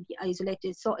 can be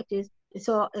isolated. So it is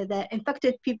So the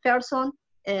infected person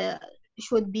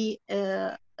should be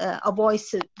avoid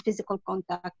physical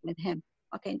contact with him.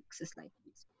 Okay, next slide,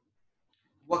 please.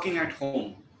 Working at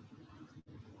home.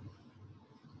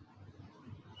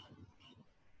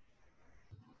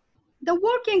 The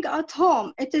working at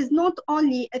home, it is not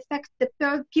only affect the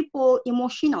people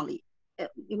emotionally.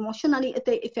 Emotionally, it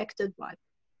is affected by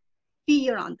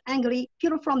fear and angry.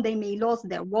 Fear from they may lose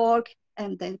their work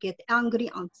and then get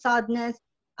angry and sadness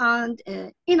and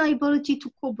inability to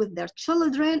cope with their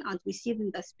children, and we see it in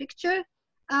this picture.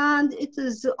 And it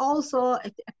is also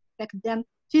it affect them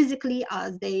physically,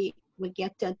 as they will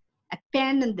get a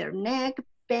pain in their neck,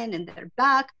 pain in their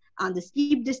back, and the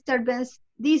sleep disturbance.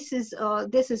 This is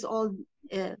all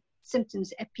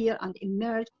symptoms appear and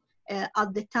emerge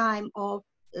at the time of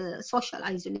social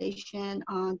isolation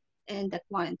and the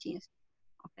quarantines.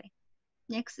 Okay,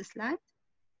 next slide.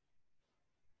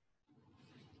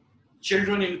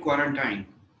 Children in quarantine.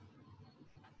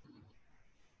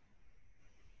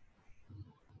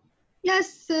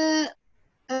 Yes,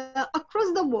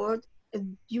 across the world,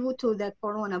 due to the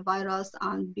coronavirus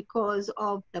and because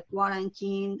of the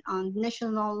quarantine and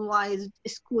nationwide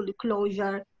school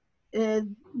closure,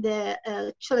 the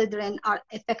children are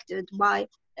affected by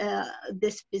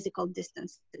this physical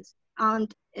distances.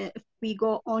 And if we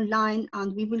go online,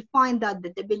 and we will find that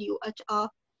the WHO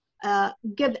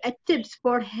give a tips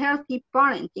for healthy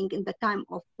parenting in the time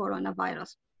of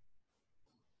coronavirus.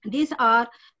 These are,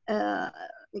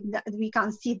 we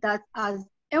can see that as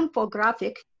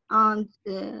infographic and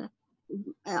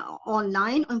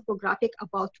online infographic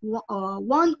about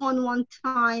one-on-one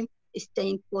time,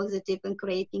 staying positive and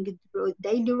creating a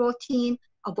daily routine,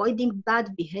 avoiding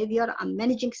bad behavior and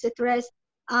managing stress,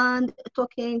 and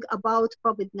talking about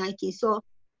COVID-19. So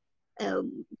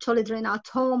children at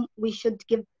home, we should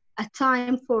give a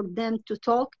time for them to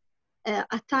talk,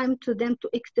 a time to them to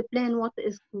explain what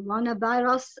is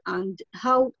coronavirus and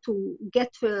how to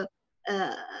get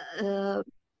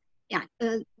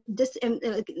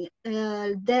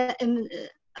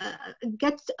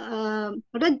get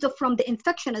rid from the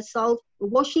infection itself,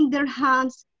 washing their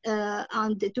hands,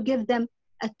 and to give them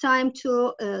a time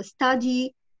to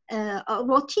study. A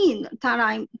routine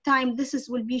time. This is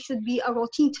should be a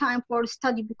routine time for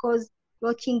study, because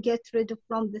routine get rid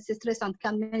from the stress and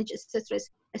can manage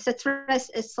stress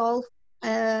itself.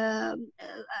 And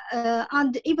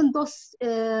even those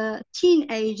this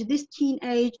teenage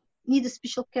need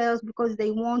special care, because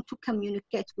they want to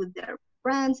communicate with their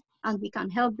friends, and we can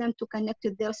help them to connect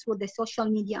with theirs through the social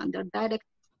media under direct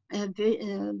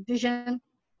vision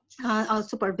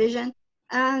supervision.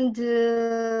 And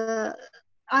there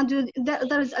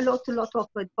is a lot of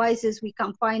advices. We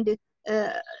can find it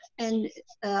in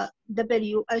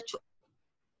WHO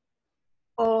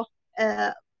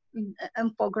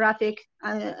infographic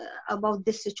about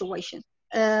this situation.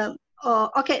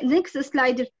 Okay, next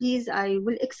slide, please. I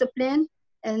will explain.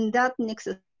 And that next.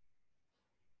 Should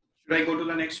I go to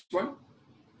the next one?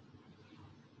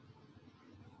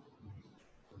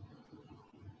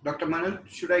 Dr. Manal,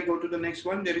 should I go to the next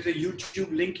one? There is a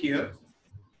YouTube link here.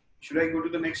 Should I go to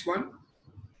the next one?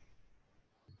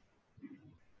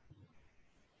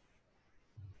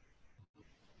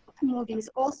 Movies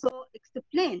also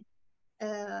explain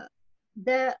the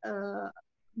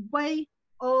way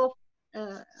of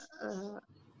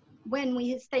when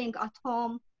we are staying at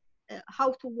home,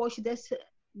 how to wash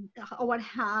our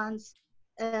hands,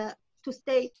 to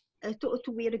stay to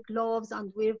wear gloves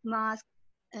and wear masks.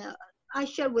 I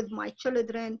share with my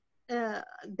children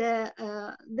this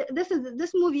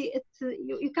movie.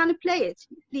 You can play it,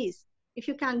 please, if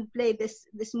you can play this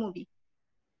movie.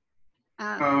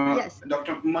 Yes.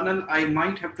 Dr. Manal, I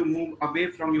might have to move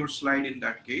away from your slide in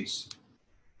that case.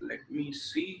 Let me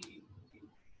see.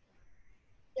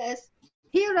 Yes.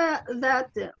 Here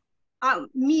that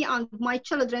me and my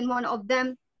children, one of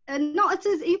them. No, it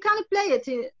is, you can play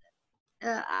it.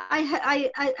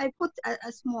 I put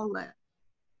a small.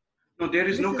 No, there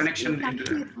is no connection into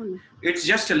that. It's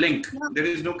just a link. No. There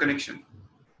is no connection.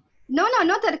 No,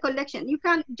 not a connection. You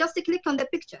can just click on the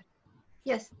picture.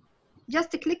 Yes.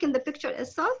 Just click in the picture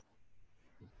itself.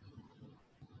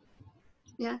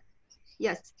 Yeah.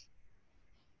 Yes.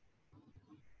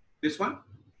 This one?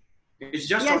 It's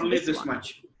just only this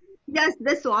much. Yes,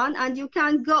 this one. And you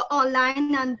can go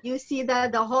online and you see the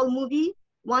whole movie.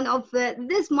 One of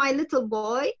this, my little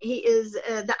boy, he is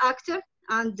the actor,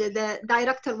 and the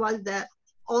director was the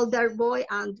older boy,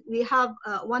 and we have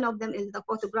one of them is the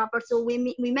photographer. So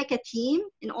we make a team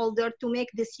in order to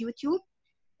make this YouTube.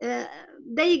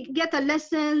 They get a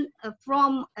lesson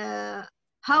from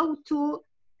how to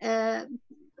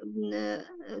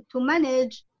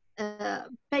manage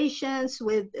patients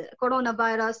with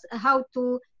coronavirus, how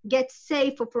to get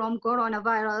safe from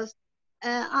coronavirus,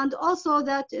 and also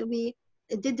that we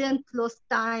didn't lose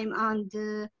time and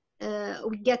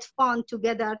we get fun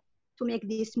together to make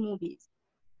these movies.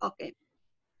 Okay,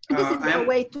 this is a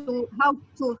way to how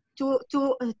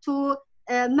to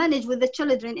manage with the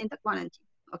children in the quarantine.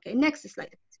 Okay, next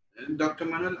slide. Dr.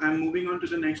 Manal, I'm moving on to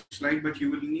the next slide, but you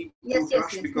will need yes, to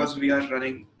rush because we are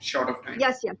running short of time.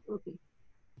 Yes, okay.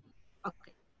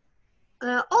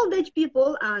 Okay. Old age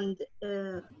people and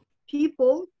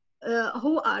people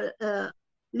who are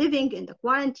living in the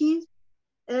quarantines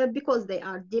because they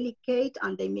are delicate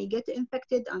and they may get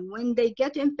infected, and when they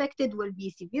get infected will be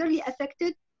severely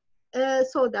affected,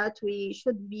 so that we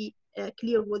should be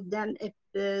clear with them if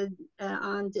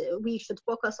and we should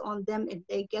focus on them if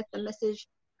they get the message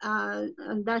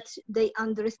and that they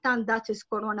understand that is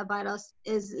coronavirus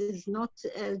is not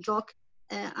a joke,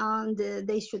 and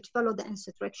they should follow the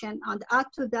instruction. And add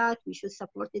to that, we should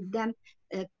support them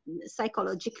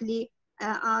psychologically,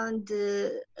 and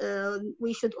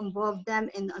we should involve them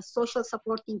in a social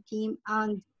supporting team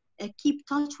and keep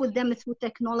touch with them through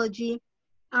technology.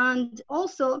 And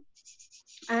also,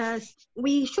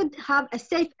 we should have a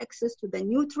safe access to the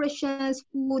nutrition,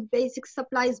 food, basic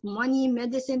supplies, money,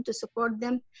 medicine to support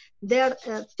them, their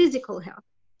physical health.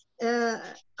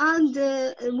 And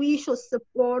we should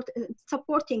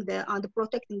supporting and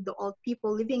protecting the old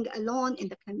people living alone in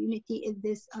the community in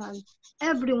this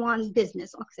everyone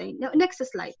business. Okay, now, next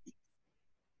slide.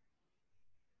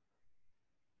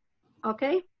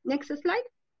 Okay, next slide.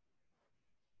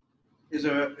 Is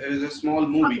a small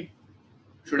movie. Okay.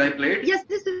 Should I play it? Yes,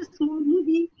 this is a small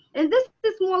movie. And this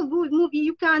is small movie.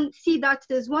 You can see that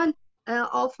is one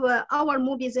of our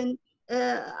movies, and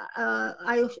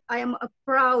I am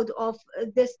proud of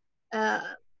this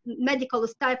medical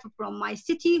staff from my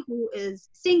city who is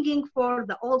singing for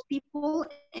the old people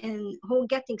and who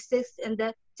getting sick in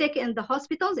the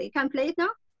hospitals. You can play it now.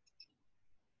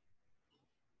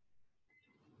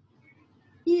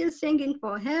 He is singing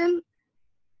for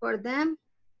them.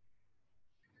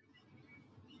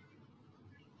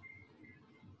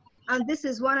 And this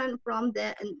is one from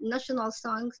the national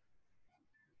songs.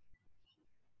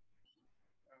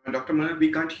 Dr. Manal,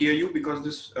 we can't hear you because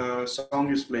this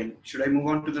song is playing. Should I move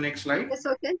on to the next slide? Yes,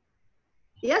 okay.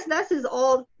 Yes, this is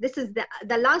all. This is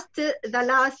the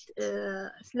last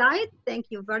slide. Thank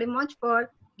you very much for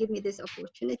giving me this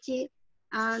opportunity,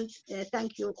 and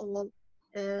thank you all.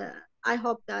 I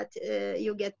hope that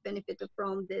you get benefit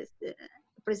from this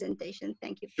presentation.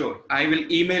 Thank you. Sure. I will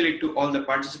email it to all the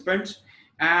participants.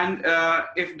 And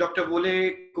if Dr.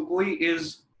 Wole Kukui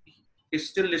is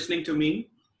still listening to me,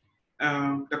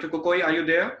 Dr. Kukui, are you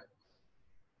there?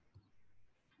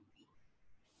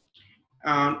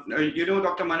 You know,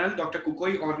 Dr. Manal, Dr.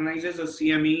 Kukui organizes a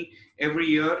CME every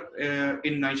year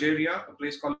in Nigeria, a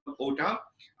place called Ota.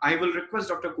 I will request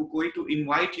Dr. Kukui to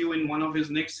invite you in one of his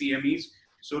next CMEs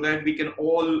so that we can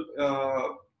all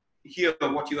hear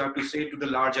what you have to say to the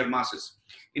larger masses.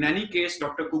 In any case,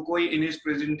 Dr. Kukui in his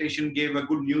presentation gave a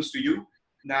good news to you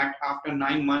that after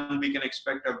 9 months, we can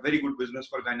expect a very good business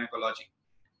for gynecology.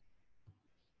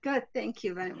 Good, thank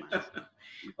you very much.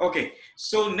 Okay,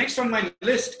 so next on my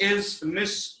list is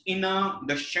Miss Ina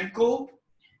Dashenko.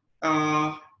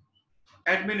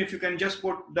 Admin, if you can just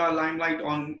put the limelight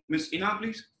on Miss Ina,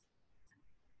 please.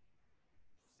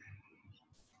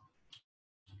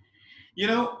 You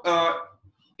know,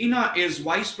 Ina is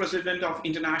Vice President of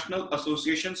International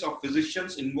Associations of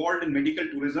Physicians involved in medical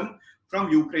tourism from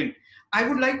Ukraine. I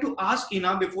would like to ask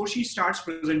Ina, before she starts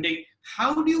presenting,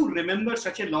 how do you remember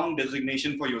such a long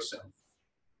designation for yourself?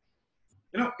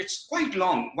 You know, it's quite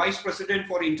long, Vice President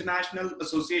for International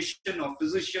Association of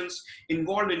Physicians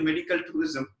involved in medical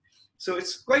tourism. So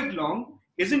it's quite long.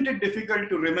 Isn't it difficult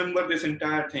to remember this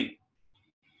entire thing?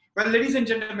 Well, ladies and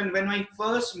gentlemen, when I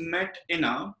first met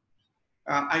Ina,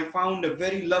 I found a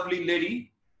very lovely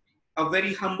lady, a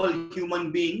very humble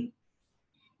human being.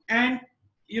 And,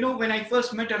 you know, when I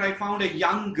first met her, I found a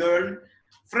young girl,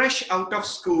 fresh out of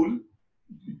school.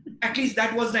 At least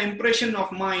that was the impression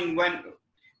of mine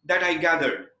that I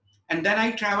gathered. And then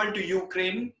I traveled to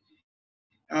Ukraine.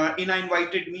 Ina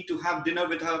invited me to have dinner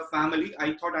with her family.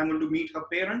 I thought I'm going to meet her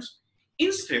parents.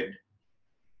 Instead,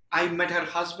 I met her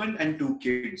husband and 2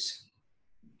 kids.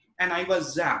 And I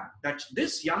was zapped that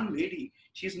this young lady,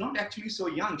 she's not actually so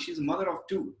young. She's a mother of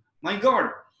 2. My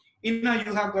God, Ina,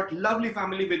 you have got lovely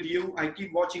family with you. I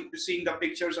keep seeing the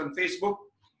pictures on Facebook.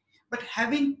 But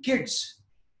having kids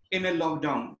in a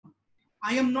lockdown,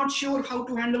 I am not sure how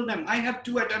to handle them. I have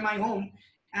 2 at my home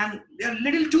and they're a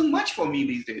little too much for me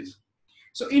these days.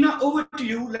 So Ina, over to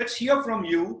you. Let's hear from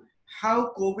you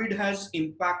how COVID has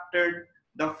impacted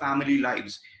the family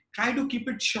lives. Try to keep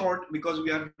it short because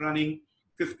we are running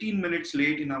 15 minutes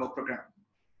late in our program.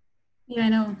 Yeah, I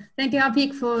know. Thank you,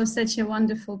 Apik, for such a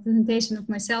wonderful presentation of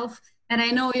myself. And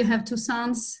I know you have two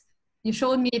sons. You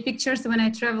showed me pictures when I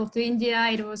traveled to India.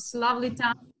 It was lovely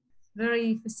time,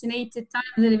 very fascinating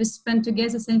time that we spent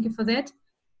together. Thank you for that.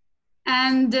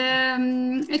 And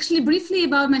actually, briefly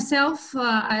about myself,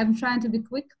 I'm trying to be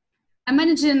quick. I'm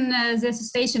managing the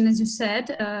association, as you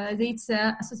said. It's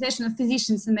an association of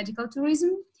physicians in medical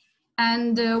tourism.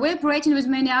 And we're operating with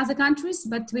many other countries,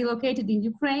 but we're located in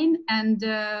Ukraine, and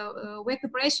we're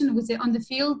cooperation with on the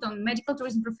field on medical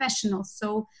tourism professionals.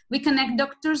 So we connect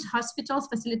doctors, hospitals,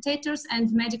 facilitators,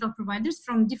 and medical providers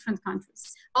from different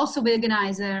countries. Also, we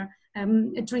organize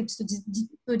trips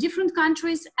to different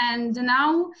countries, and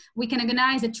now we can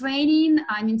organize a training,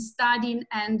 studying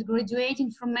and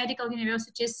graduating from medical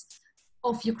universities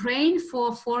of Ukraine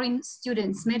for foreign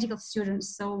students, medical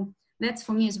students. So that's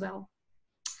for me as well.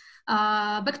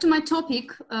 Back to my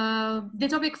topic. The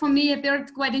topic for me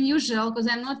appeared quite unusual because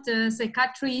I'm not a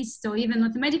psychiatrist or even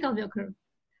not a medical worker.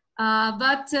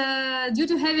 But due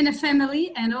to having a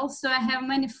family, and also I have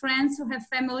many friends who have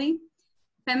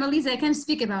families, I can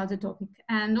speak about the topic.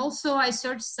 And also I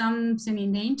searched something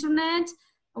in the internet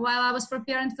while I was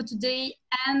preparing for today.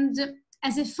 And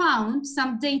as I found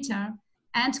some data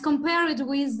and compare it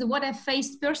with what I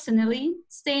faced personally,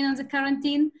 staying on the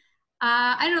quarantine,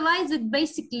 I realized that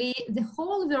basically the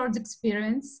whole world's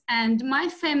experience and my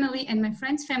family and my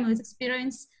friends' family's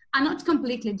experience are not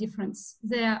completely different.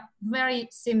 They are very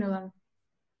similar.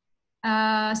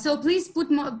 So please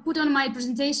put on my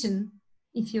presentation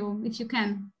if you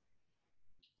can.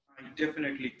 I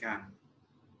definitely can.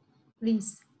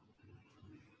 Please.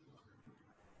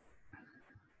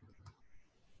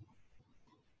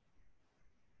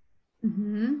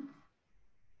 Mm-hmm.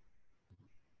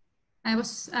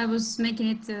 I was making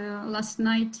it last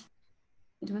night.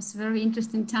 It was a very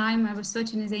interesting time. I was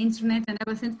searching the internet, and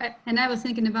I was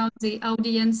thinking about the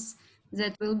audience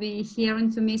that will be hearing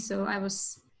to me. So I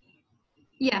was,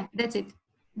 yeah, that's it.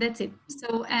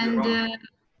 So, and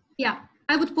yeah,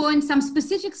 I would point some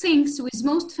specific things which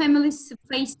most families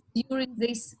face during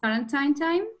this quarantine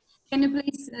time. Can you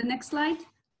please, next slide?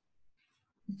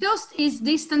 First is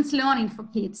distance learning for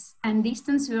kids and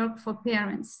distance work for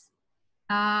parents.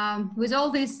 With all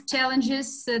these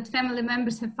challenges that family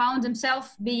members have found themselves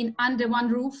being under one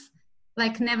roof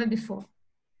like never before.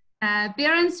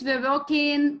 Parents were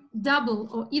working double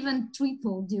or even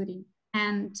triple duty,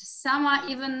 and some are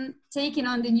even taking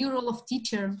on the new role of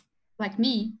teacher, like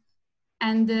me.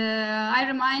 And I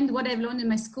remind what I've learned in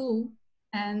my school,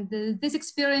 and this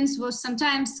experience was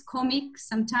sometimes comic,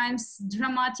 sometimes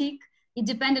dramatic. It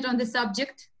depended on the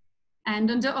subject and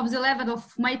on the level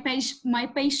of my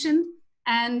patient,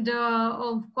 and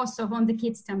of course on the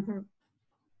kids' temper.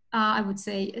 I would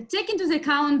say, take into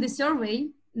account the survey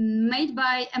made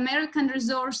by American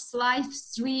resource Life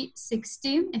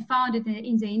 360, I found it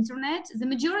in the internet. The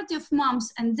majority of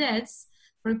moms and dads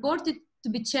reported to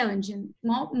be challenging.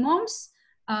 Moms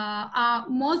are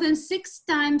more than 6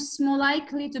 times more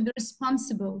likely to be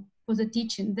responsible for the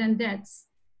teaching than dads.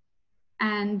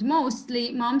 And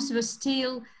mostly moms were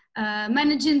still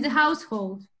managing the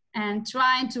household and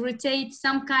trying to rotate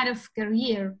some kind of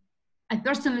career. I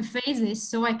personally face this,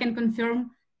 so I can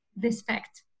confirm this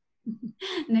fact.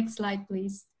 Next slide,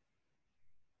 please.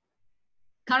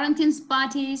 Quarantine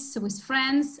parties with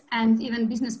friends and even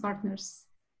business partners.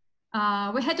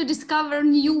 We had to discover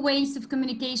new ways of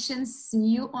communications,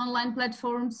 new online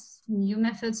platforms, new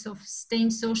methods of staying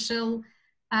social,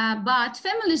 but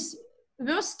families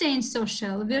were staying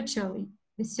social virtually.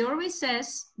 The survey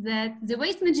says that the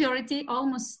vast majority,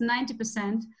 almost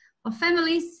 90%, of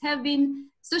families have been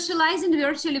socializing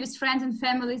virtually with friends and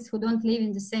families who don't live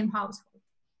in the same household.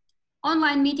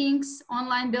 Online meetings,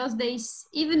 online birthdays,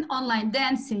 even online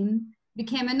dancing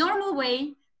became a normal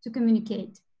way to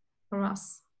communicate for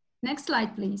us. Next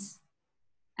slide, please.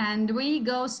 And we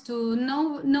goes to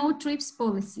no trips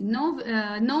policy,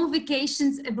 no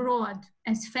vacations abroad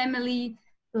as family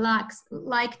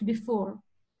liked before.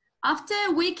 After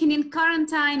a week in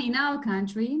quarantine in our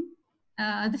country,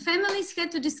 the families had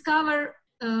to discover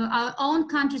our own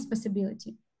country's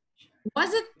possibility.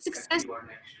 Was it successful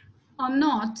or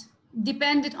not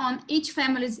depended on each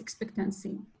family's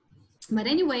expectancy. But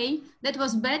anyway, that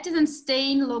was better than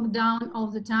staying locked down all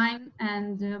the time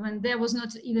and when there was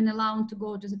not even allowed to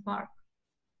go to the park.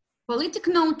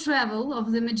 Political no travel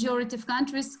of the majority of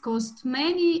countries caused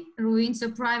many ruins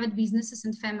of private businesses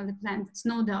and family plans,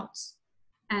 no doubts.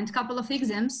 And a couple of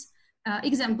exams,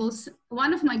 examples.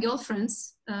 One of my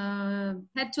girlfriends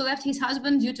had to left his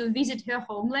husband due to visit her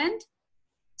homeland,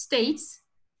 States,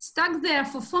 stuck there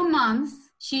for 4 months.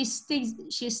 She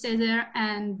stayed there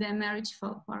and their marriage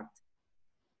fell apart.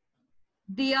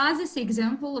 The other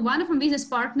example, one of my business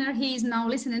partner, he is now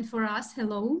listening for us.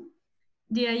 Hello,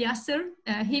 dear Yasser.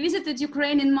 He visited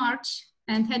Ukraine in March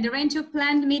and had a range of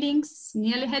planned meetings,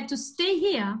 nearly had to stay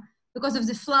here because of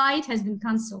the flight has been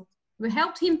canceled. We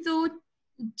helped him to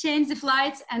change the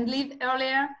flights and leave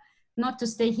earlier, not to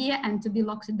stay here and to be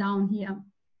locked down here.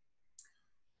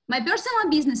 My personal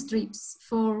business trips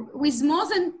with more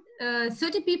than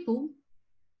 30 people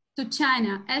to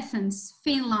China, Athens,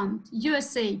 Finland,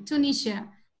 USA, Tunisia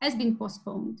has been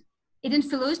postponed. It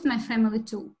influenced my family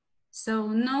too. So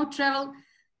no travel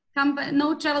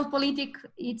politic,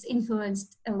 it's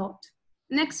influenced a lot.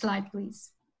 Next slide,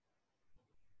 please.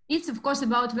 It's of course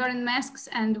about wearing masks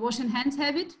and washing hands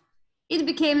habit. It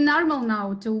became normal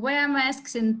now to wear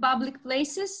masks in public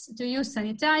places, to use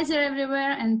sanitizer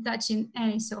everywhere and touching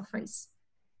any surface.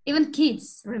 Even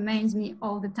kids reminds me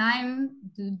all the time,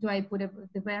 do I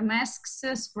wear masks,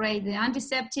 spray the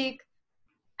antiseptic?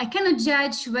 I cannot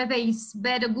judge whether it's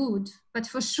bad or good, but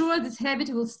for sure this habit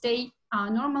will stay our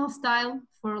normal style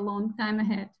for a long time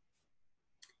ahead.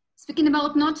 Speaking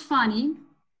about not funny,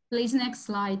 please next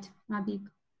slide, Abik.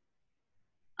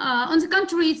 On the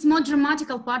contrary, it's more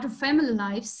dramatical part of family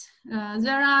lives.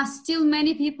 There are still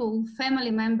many people, family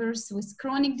members with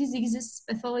chronic diseases,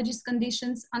 pathologies,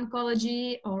 conditions,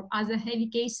 oncology, or other heavy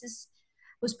cases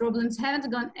whose problems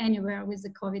haven't gone anywhere with the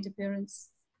COVID appearance.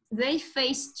 They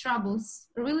face troubles,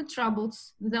 really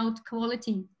troubles, without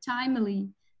quality, timely,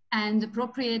 and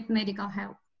appropriate medical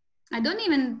help. I don't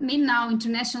even mean now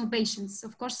international patients,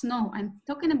 of course, no. I'm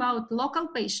talking about local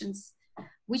patients,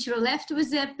 which were left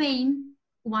with their pain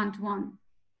one-to-one.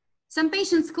 Some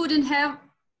patients couldn't have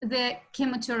their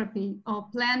chemotherapy or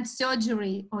planned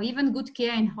surgery or even good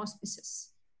care in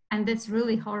hospices. And that's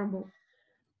really horrible.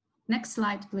 Next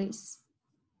slide, please.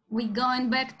 We're going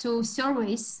back to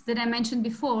surveys that I mentioned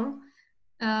before.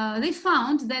 They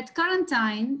found that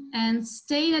quarantine and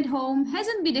staying at home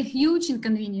hasn't been a huge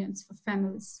inconvenience for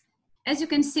families. As you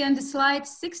can see on the slide,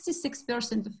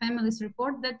 66% of families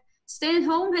report that staying at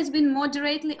home has been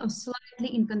moderately or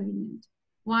slightly inconvenient,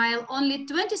 while only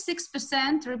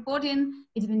 26% reporting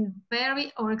it's been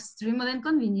very or extremely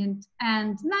inconvenient,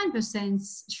 and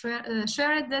 9%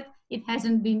 shared that it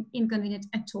hasn't been inconvenient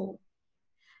at all.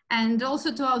 And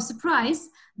also to our surprise,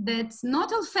 that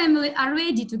not all families are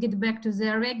ready to get back to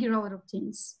their regular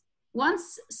routines.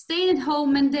 Once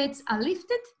stay-at-home mandates are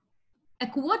lifted, a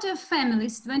quarter of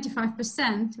families,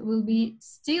 25%, will be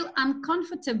still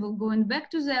uncomfortable going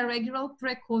back to their regular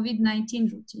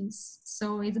pre-COVID-19 routines.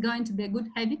 So it's going to be a good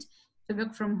habit to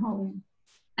work from home.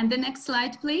 And the next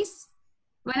slide, please.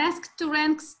 When asked to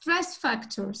rank stress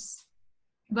factors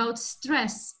about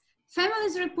stress,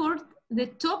 families report the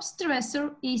top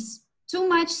stressor is too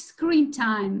much screen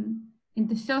time in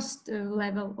the first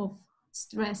level of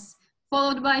stress,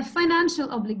 followed by financial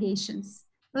obligations,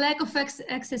 lack of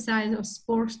exercise or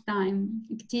sport time,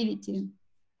 activity.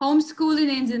 Homeschooling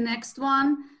in the next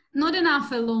one, not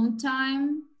enough alone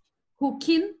time,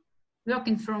 cooking,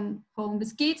 working from home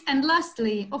with kids. And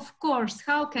lastly, of course,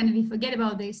 how can we forget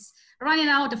about this? Running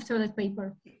out of toilet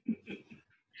paper.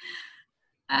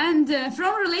 And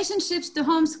from relationships to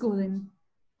homeschooling,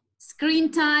 screen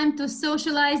time to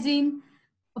socializing,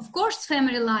 of course,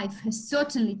 family life has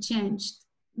certainly changed.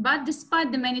 But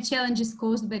despite the many challenges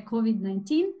caused by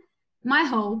COVID-19, my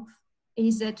hope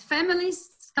is that families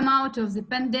come out of the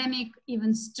pandemic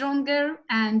even stronger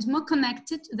and more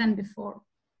connected than before.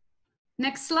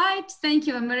 Next slide. Thank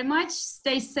you very much.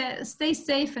 Stay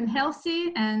safe and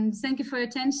healthy, and thank you for your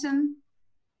attention.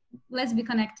 Let's be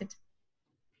connected.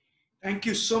 Thank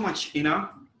you so much, Ina.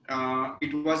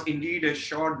 It was indeed a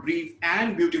short, brief,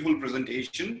 and beautiful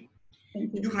presentation.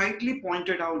 Thank you. You rightly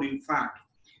pointed out, in fact,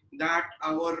 that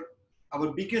our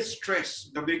biggest stress,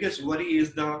 the biggest worry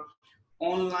is the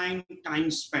online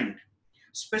time spent,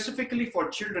 specifically for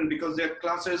children, because their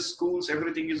classes, schools,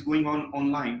 everything is going on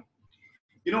online.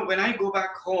 You know, when I go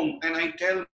back home and I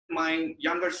tell my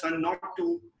younger son not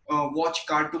to watch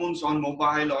cartoons on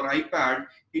mobile or iPad,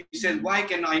 he says, why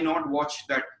can I not watch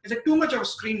that? Is it too much of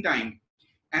screen time?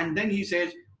 And then he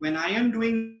says, when I am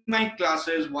doing my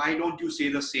classes, why don't you say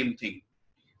the same thing?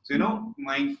 So, you know,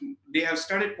 they have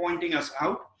started pointing us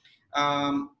out.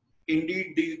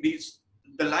 Indeed,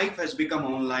 the life has become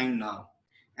online now.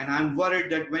 And I'm worried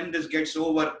that when this gets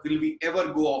over, will we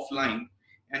ever go offline?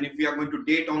 And if we are going to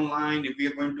date online, if we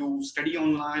are going to study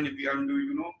online, if we are going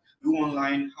to, do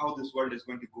online, how this world is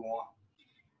going to go on.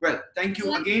 Well, thank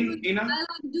you again, Ina. I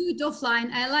like do it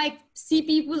offline. I like see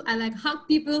people. I like hug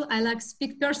people. I like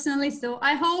speak personally. So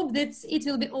I hope that it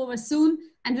will be over soon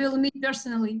and we'll meet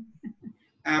personally.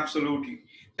 Absolutely.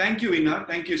 Thank you, Ina.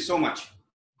 Thank you so much.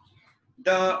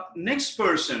 The next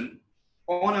person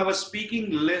on our speaking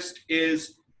list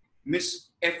is Miss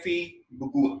Effie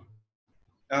Bugua.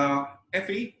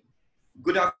 Effie,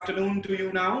 good afternoon to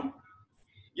you now.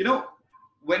 You know,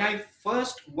 when I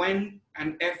first went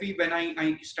and Effie, when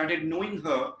I started knowing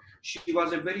her, she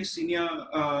was a very senior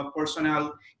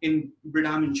personnel in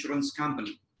Bridam Insurance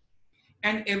Company.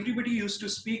 And everybody used to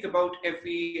speak about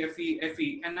Effie, Effie,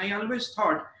 Effie. And I always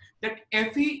thought that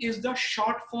Effie is the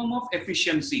short form of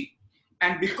efficiency.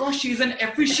 And because she's an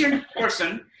efficient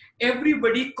person,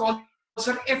 everybody calls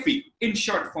her Effie in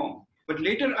short form. But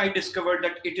later I discovered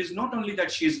that it is not only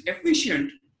that she is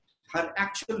efficient, her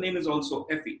actual name is also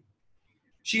Effie.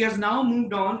 She has now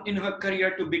moved on in her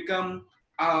career to become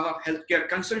a healthcare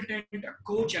consultant, a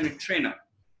coach, and a trainer.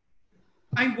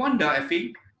 I wonder,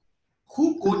 Effie,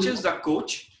 who coaches the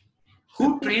coach,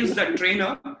 who trains the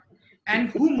trainer, and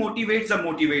who motivates the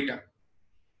motivator?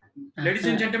 Ladies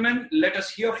and gentlemen, let us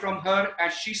hear from her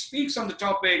as she speaks on the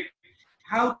topic,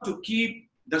 how to keep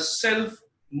the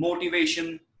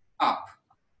self-motivation up.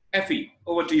 Effie,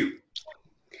 over to you.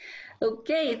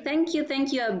 Okay, thank you,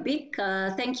 Abik.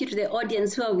 Thank you to the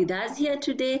audience who are with us here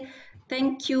today.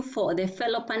 Thank you for the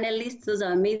fellow panelists. Those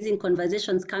are amazing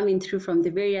conversations coming through from the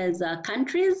various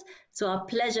countries. So a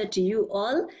pleasure to you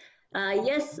all.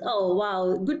 Yes, oh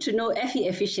wow, good to know Effie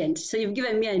efficient. So you've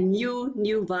given me a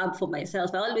new verb for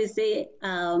myself. I always say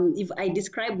if I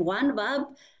describe one verb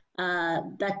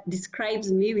that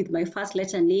describes me with my first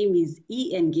letter name is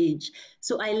engage.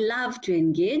 So I love to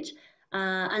engage.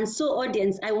 And so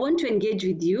audience, I want to engage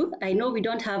with you. I know we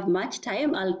don't have much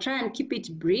time. I'll try and keep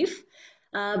it brief.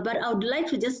 But I would like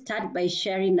to just start by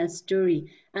sharing a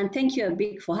story. And thank you,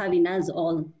 Abik, for having us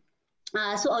all.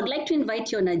 So I'd like to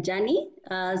invite you on a journey.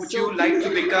 Would you like to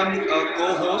become a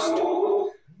co-host?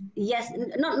 Yes,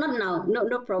 not now.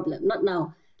 No problem. Not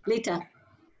now. Later.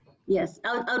 Yes,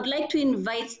 I would like to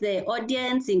invite the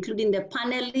audience, including the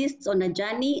panelists, on a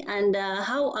journey. And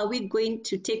how are we going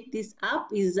to take this up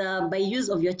is by use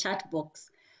of your chat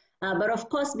box. But of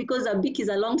course, because Abik is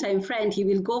a longtime friend, he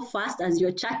will go first as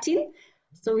you're chatting,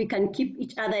 so we can keep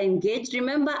each other engaged.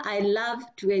 Remember, I love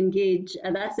to engage.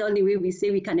 That's the only way we say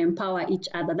we can empower each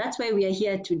other. That's why we are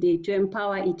here today, to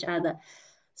empower each other.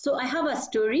 So I have a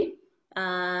story,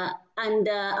 and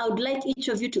I would like each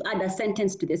of you to add a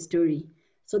sentence to the story.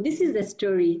 So this is the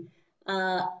story.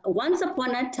 Once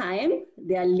upon a time,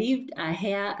 there lived a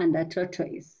hare and a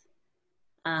tortoise.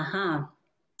 I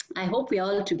hope we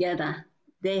are all together.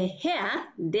 The hare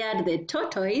dared the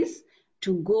tortoise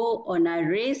to go on a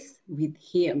race with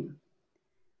him.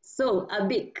 So,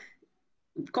 Abik,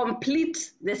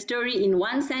 complete the story in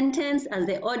one sentence as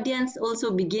the audience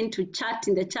also begin to chat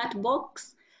in the chat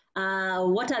box.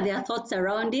 What are their thoughts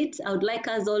around it? I would like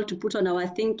us all to put on our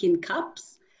thinking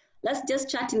caps. Let's just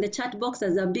chat in the chat box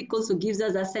as Abik also gives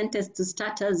us a sentence to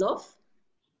start us off.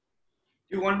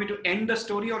 Do you want me to end the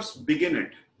story or begin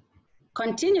it?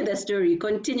 Continue the story,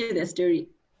 continue the story.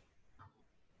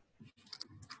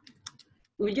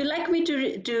 Would you like me to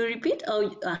repeat?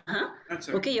 Oh, That's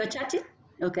right. Okay, you're chatting?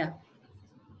 Okay.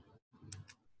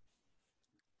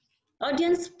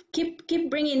 Audience, keep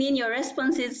bringing in your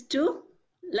responses too.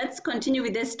 Let's continue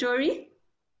with the story.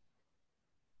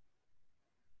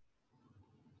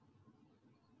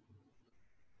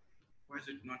 Why is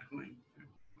it not going?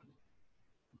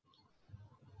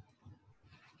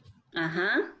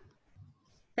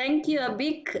 Thank you,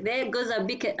 Abik. There goes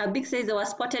Abik. Abik says they were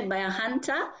spotted by a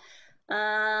hunter.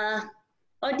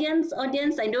 Audience,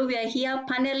 I know we are here,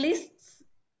 panelists.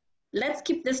 Let's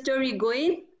keep the story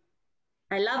going.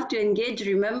 I love to engage.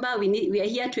 Remember, we are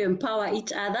here to empower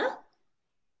each other.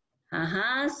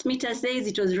 Smita says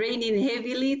it was raining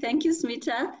heavily. Thank you,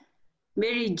 Smita.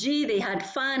 Mary G, they had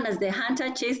fun as the hunter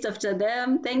chased after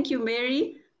them. Thank you,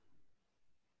 Mary.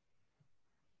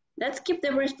 Let's keep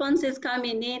the responses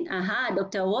coming in.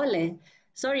 Dr. Wale.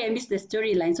 Sorry, I missed the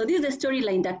storyline. So this is the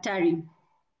storyline, Daktari.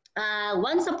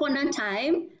 Once upon a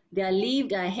time, there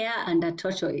lived a hare and a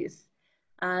tortoise.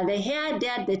 The hare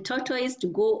dared the tortoise to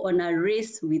go on a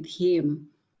race with him.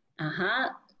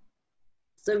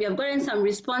 So we have gotten some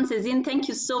responses in. Thank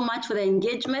you so much for the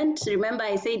engagement. Remember,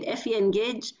 I said Effie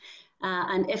engage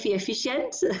and Effie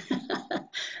efficient.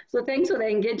 So thanks for the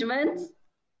engagement.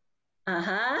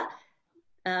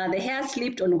 The hare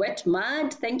slipped on wet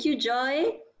mud. Thank you,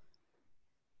 Joy.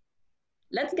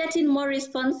 Let's get in more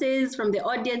responses from the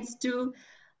audience too.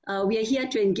 We are here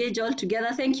to engage all together.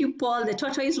 Thank you, Paul. The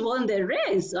tortoise won the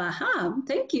race. Aha,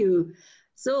 thank you.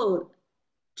 So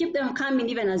keep them coming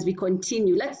even as we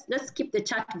continue. Let's keep the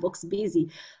chat box busy.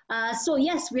 So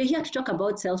yes, we're here to talk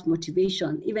about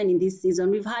self-motivation. Even in this season,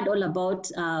 we've heard all about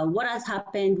what has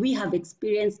happened. We have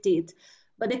experienced it.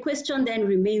 But the question then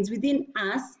remains within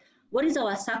us, what is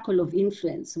our circle of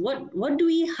influence? What do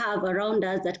we have around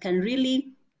us that can really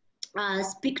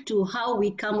speak to how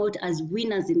we come out as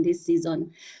winners in this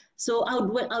season? So I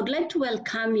would like to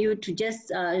welcome you to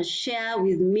just share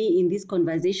with me in this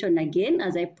conversation again.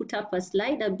 As I put up a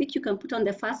slide, a bit you can put on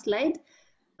the first slide,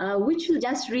 which will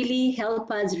just really help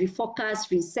us refocus,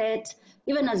 reset,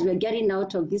 even as we're getting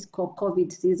out of this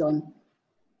COVID season.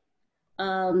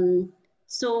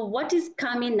 So what is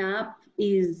coming up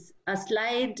is a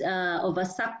slide of a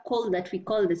circle that we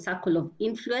call the circle of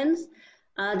influence.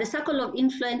 The circle of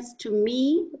influence to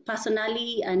me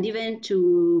personally, and even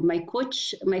to my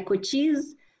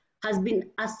coaches, has been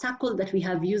a circle that we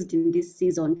have used in this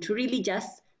season to really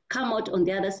just come out on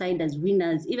the other side as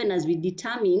winners, even as we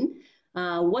determine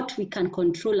what we can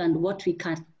control and what we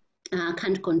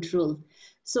can't control.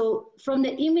 So from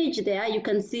the image there, you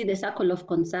can see the circle of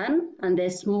concern, and the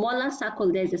smaller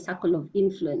circle there is a circle of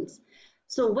influence.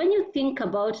 So when you think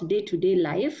about day-to-day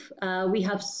life, we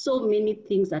have so many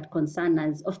things that concern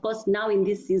us. Of course, now in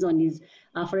this season is,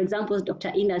 for example,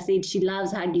 Dr. Ina said she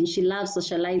loves hugging, she loves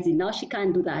socializing. Now she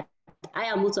can't do that. I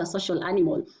am also a social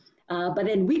animal. But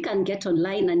then we can get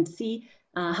online and see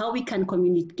how we can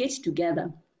communicate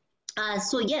together.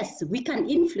 So yes, we can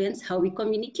influence how we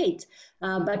communicate,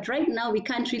 but right now we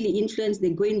can't really influence the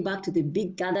going back to the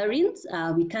big gatherings.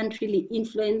 We can't really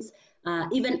influence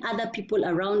even other people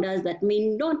around us that may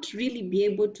not really be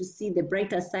able to see the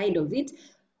brighter side of it.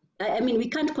 I mean, we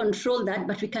can't control that,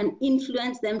 but we can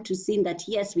influence them to see that,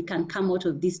 yes, we can come out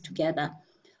of this together.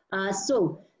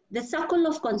 So the circle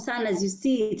of concern, as you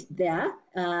see it there,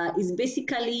 is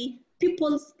basically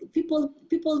people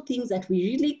things that we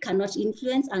really cannot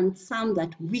influence, and some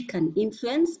that we can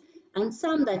influence, and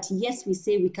some that, yes, we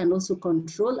say we can also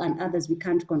control, and others we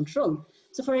can't control.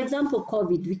 So for example,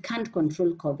 COVID, we can't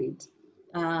control COVID,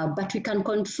 but we can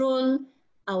control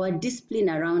our discipline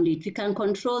around it. We can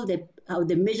control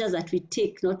the measures that we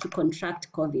take not to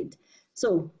contract COVID.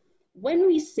 So when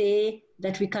we say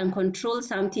that we can control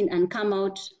something and come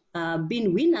out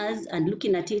being winners and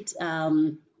looking at it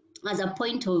as a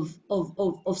point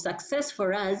of success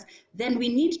for us, then we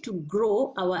need to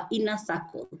grow our inner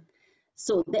circle.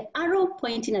 So the arrow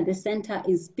pointing at the center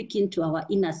is speaking to our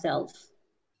inner self,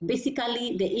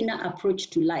 basically the inner approach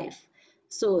to life.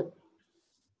 So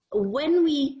when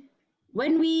we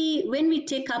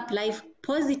take up life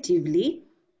positively,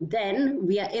 then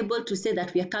we are able to say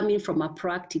that we are coming from a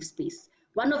proactive space.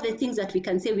 One of the things that we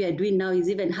can say we are doing now is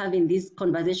even having this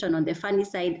conversation on the Funny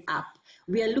Side app.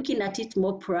 We are looking at it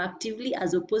more proactively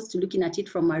as opposed to looking at it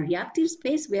from a reactive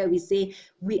space where we say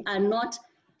we are not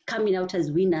coming out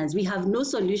as winners. We have no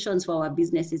solutions for our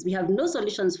businesses. We have no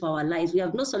solutions for our lives. We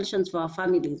have no solutions for our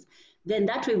families. Then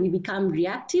that way we become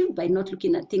reactive by not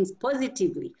looking at things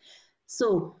positively.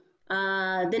 So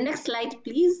the next slide,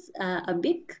 please,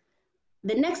 Abik.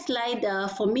 The next slide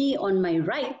for me on my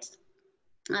right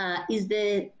is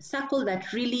the circle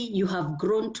that really you have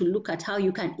grown to look at how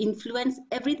you can influence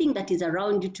everything that is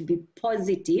around you to be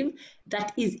positive,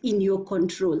 that is in your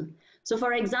control. So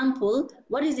for example,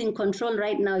 what is in control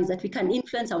right now is that we can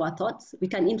influence our thoughts, we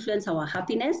can influence our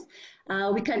happiness,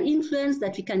 we can influence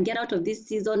that we can get out of this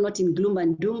season not in gloom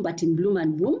and doom, but in bloom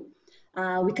and boom.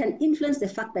 We can influence the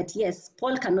fact that, yes,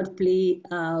 Paul cannot play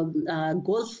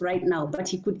golf right now, but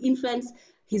he could influence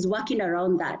his working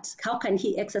around that. How can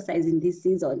he exercise in this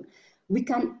season? We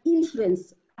can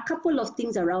influence a couple of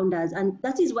things around us, and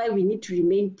that is why we need to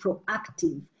remain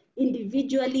proactive,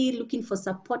 individually looking for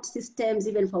support systems,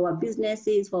 even for our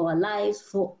businesses, for our lives,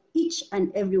 for each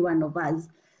and every one of us.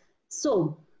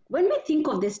 So when we think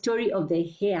of the story of the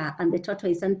hare and the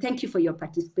tortoise, and thank you for your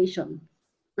participation,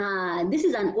 this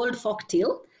is an old folk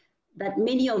tale that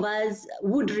many of us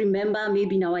would remember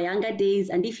maybe in our younger days.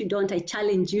 And if you don't, I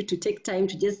challenge you to take time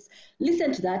to just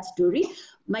listen to that story.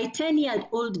 My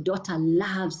 10-year-old daughter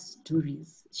loves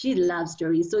stories. She loves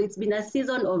stories. So it's been a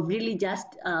season of really just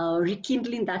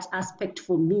rekindling that aspect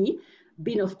for me,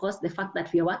 being, of course, the fact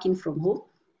that we are working from home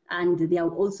and they are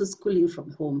also schooling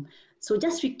from home. So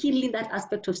just rekindling that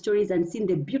aspect of stories and seeing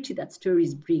the beauty that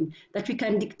stories bring, that we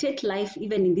can dictate life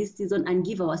even in this season and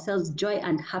give ourselves joy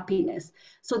and happiness.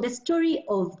 So the story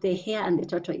of the hare and the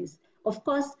tortoise, of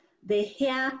course, the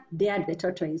hare dared the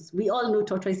tortoise. We all know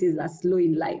tortoises are slow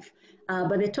in life,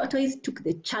 but the tortoise took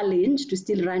the challenge to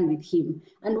still run with him.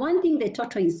 And one thing the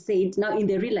tortoise said, now in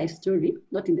the real life story,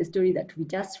 not in the story that we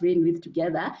just ran with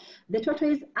together, the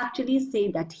tortoise actually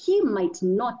said that he might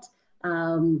not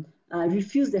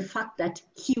refuse the fact that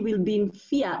he will be in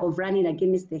fear of running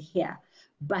against the hare,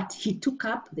 but he took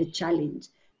up the challenge.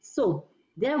 So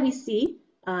there we see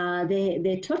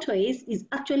the tortoise is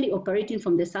actually operating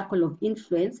from the circle of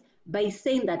influence by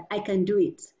saying that I can do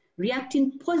it,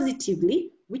 reacting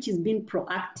positively, which is being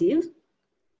proactive,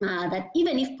 that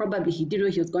even if probably he didn't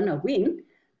know he was going to win,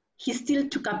 he still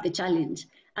took up the challenge.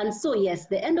 And so, yes,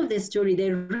 the end of the story,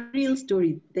 the real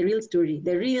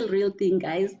thing,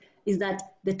 guys, is that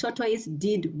the tortoise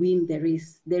did win the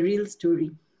race, the real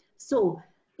story. So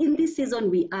in this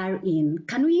season we are in,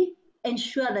 can we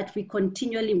ensure that we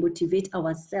continually motivate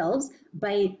ourselves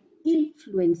by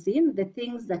influencing the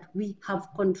things that we have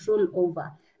control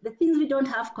over? The things we don't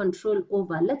have control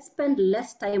over, let's spend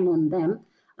less time on them,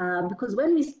 because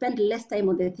when we spend less time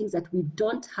on the things that we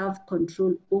don't have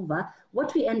control over,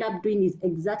 what we end up doing is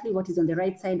exactly what is on the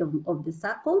right side of the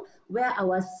circle, where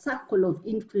our circle of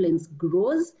influence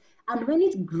grows. And when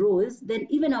it grows, then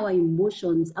even our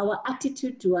emotions, our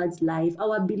attitude towards life,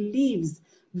 our beliefs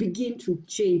begin to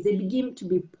change. They begin to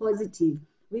be positive.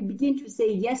 We begin to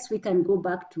say, yes, we can go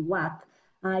back to work.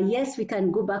 Yes, we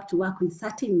can go back to work with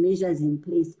certain measures in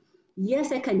place.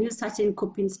 Yes, I can use certain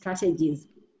coping strategies.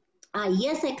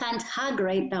 Yes, I can't hug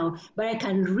right now, but I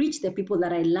can reach the people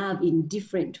that I love in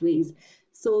different ways.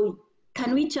 So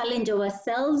can we challenge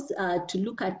ourselves to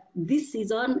look at this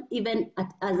season even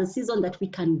as a season that we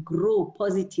can grow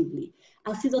positively,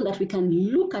 a season that we can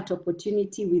look at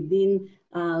opportunity within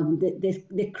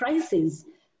the crisis,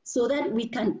 so that we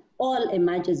can all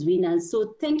emerge as winners.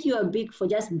 So thank you, Abik, for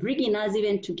just bringing us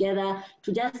even together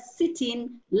to just sit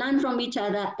in, learn from each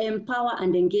other, empower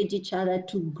and engage each other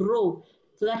to grow,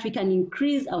 so that we can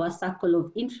increase our circle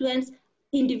of influence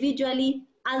individually,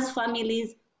 as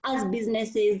families, as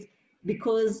businesses,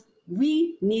 because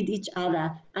we need each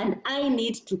other. And I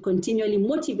need to continually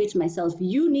motivate myself.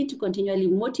 You need to continually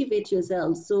motivate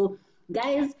yourselves. So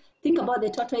guys, think about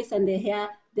the tortoise and the hare.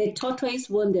 The tortoise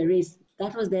won the race.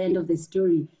 That was the end of the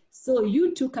story. So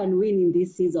you too can win in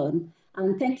this season.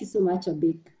 And thank you so much,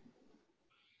 Abik.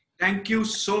 Thank you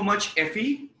so much,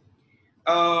 Effie.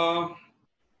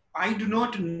 I do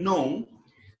not know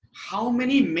how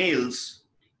many males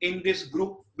in this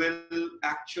group will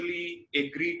actually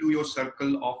agree to your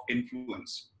circle of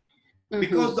influence.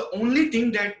 Because the only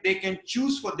thing that they can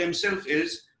choose for themselves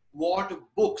is what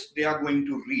books they are going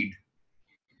to read.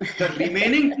 The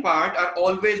remaining part are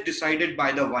always decided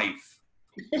by the wife.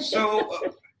 So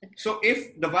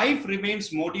if the wife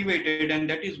remains motivated, and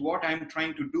that is what I'm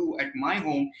trying to do at my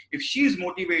home, if she is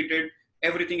motivated,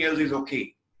 everything else is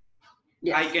okay.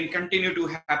 Yes. I can continue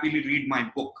to happily read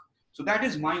my book. So that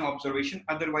is my observation.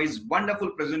 Otherwise,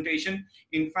 wonderful presentation.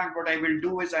 In fact, what I will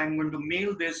do is I'm going to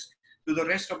mail this to the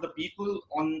rest of the people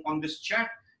on this chat,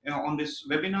 on this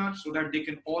webinar, so that they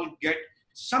can all get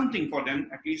something for them,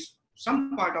 at least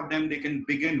some part of them they can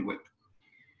begin with.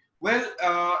 Well,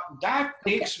 that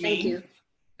takes me,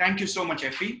 thank you so much,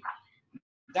 Effie.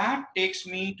 That takes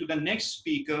me to the next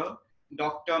speaker,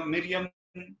 Dr. Miriam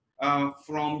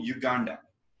from Uganda.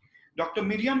 Dr.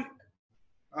 Miriam,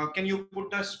 can you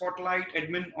put the spotlight,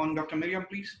 admin, on Dr. Miriam,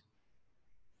 please?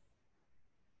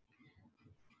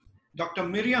 Dr.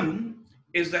 Miriam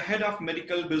is the head of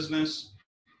medical business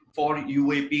for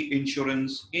UAP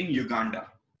Insurance in Uganda.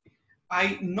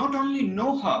 I not only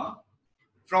know her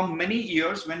from many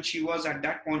years when she was at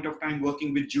that point of time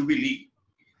working with Jubilee,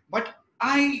 but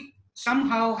I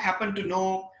somehow happen to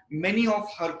know many of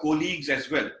her colleagues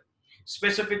as well,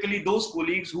 specifically those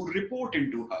colleagues who report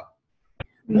into her.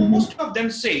 Most of them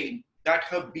say that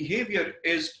her behavior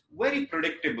is very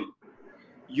predictable.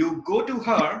 You go to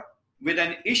her with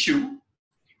an issue,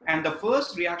 and the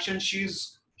first reaction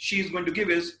she's going to give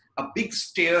is a big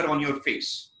stare on your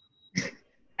face.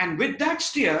 And with that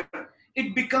stare,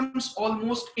 it becomes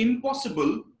almost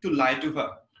impossible to lie to her.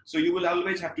 So you will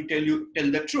always have to tell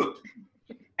the truth.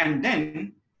 And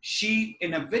then she,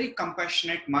 in a very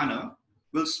compassionate manner,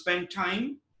 will spend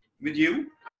time with you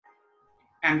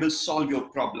and will solve your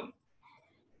problem.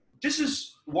 This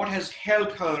is what has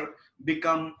helped her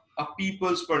become a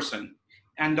people's person.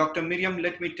 And Dr. Miriam,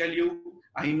 let me tell you,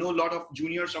 I know a lot of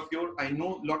juniors of yours, I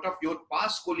know a lot of your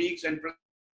past colleagues and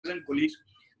present colleagues,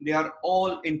 they are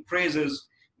all in praises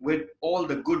with all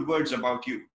the good words about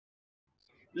you.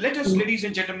 Let us, ladies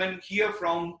and gentlemen, hear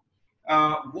from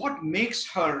what makes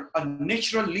her a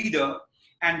natural leader,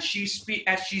 and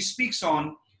as she speaks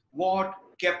on what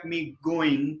kept me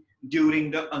going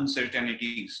during the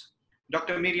uncertainties.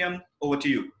 Dr. Miriam, over to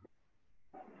you.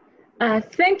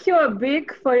 Thank you,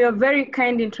 Abik, for your very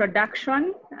kind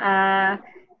introduction.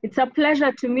 It's a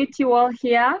pleasure to meet you all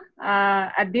here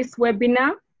at this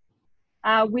webinar.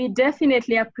 We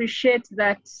definitely appreciate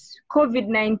that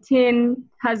COVID-19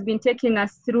 has been taking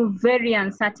us through very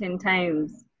uncertain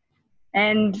times.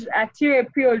 And at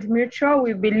UAP Old Mutual,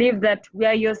 we believe that we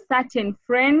are your certain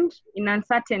friend in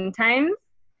uncertain times.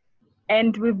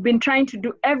 And we've been trying to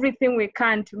do everything we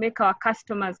can to make our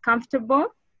customers comfortable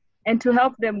and to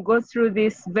help them go through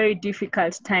these very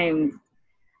difficult times.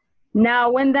 Now,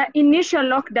 when the initial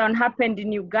lockdown happened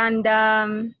in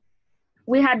Uganda,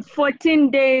 we had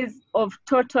 14 days of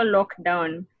total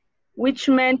lockdown, which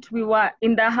meant we were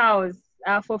in the house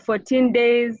for 14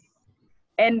 days.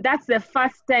 And that's the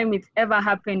first time it's ever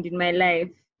happened in my life.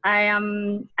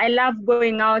 I love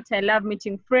going out, I love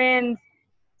meeting friends.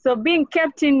 So being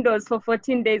kept indoors for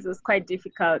 14 days was quite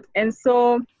difficult. And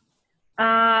so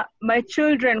my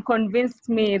children convinced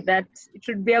me that it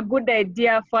would be a good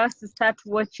idea for us to start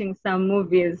watching some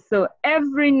movies. So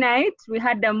every night we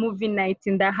had a movie night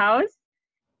in the house,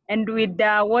 and we'd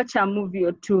watch a movie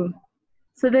or two.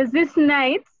 So there's this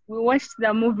night we watched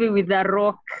the movie with The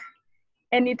Rock,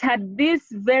 and it had this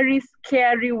very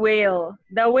scary whale.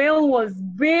 The whale was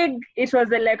big, it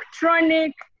was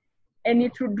electronic, and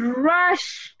it would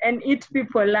rush and eat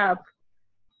people up.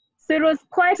 So it was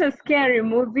quite a scary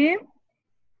movie.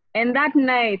 And that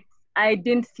night, I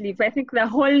didn't sleep. I think the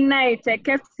whole night, I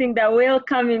kept seeing the whale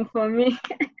coming for me.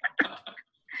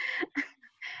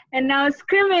 And I was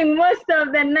screaming most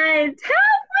of the night,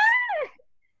 help me!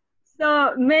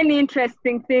 So many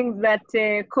interesting things that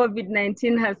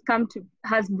COVID-19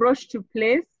 has brought to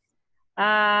place.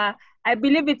 I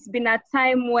believe it's been a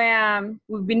time where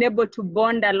we've been able to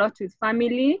bond a lot with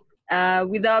family.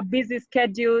 With our busy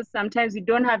schedules, sometimes we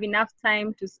don't have enough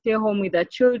time to stay home with our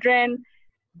children.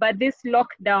 But this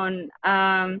lockdown,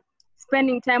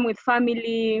 spending time with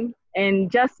family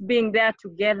and just being there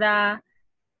together,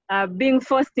 being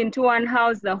forced into one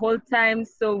house the whole time,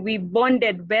 so we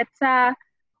bonded better.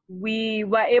 We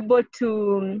were able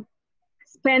to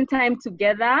spend time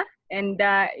together, and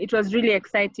it was really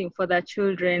exciting for the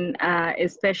children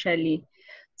especially.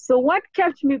 So what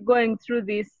kept me going through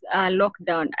this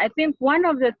lockdown? I think one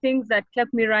of the things that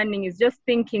kept me running is just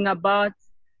thinking about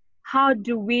how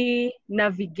do we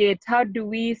navigate? How do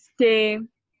we stay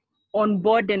on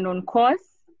board and on course?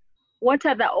 What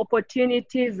are the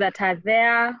opportunities that are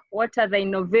there? What are the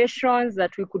innovations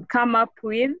that we could come up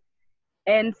with?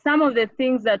 And some of the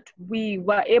things that we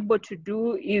were able to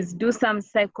do is do some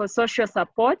psychosocial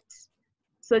support.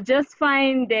 So just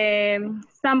find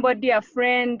somebody, a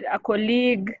friend, a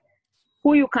colleague,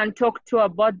 who you can talk to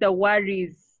about the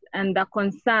worries and the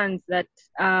concerns that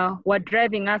were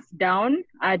driving us down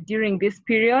during this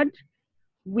period.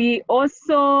 We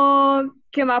also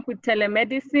came up with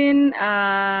telemedicine,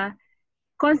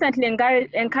 constantly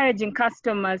encouraging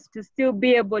customers to still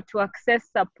be able to access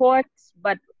support,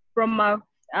 but from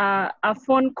a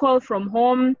phone call from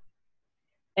home,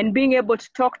 and being able to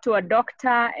talk to a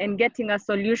doctor and getting a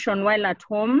solution while at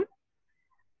home.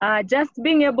 Just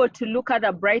being able to look at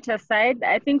the brighter side.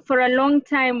 I think for a long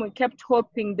time, we kept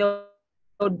hoping there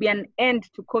would be an end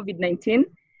to COVID-19.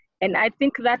 And I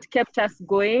think that kept us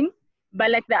going.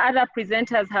 But like the other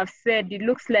presenters have said, it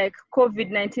looks like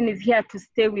COVID-19 is here to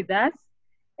stay with us.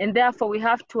 And therefore, we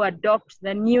have to adopt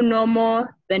the new normal,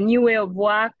 the new way of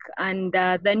work, and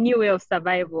the new way of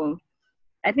survival.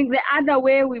 I think the other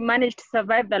way we managed to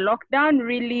survive the lockdown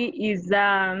really is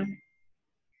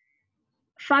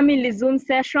family Zoom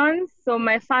sessions. So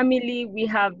my family, we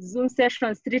have Zoom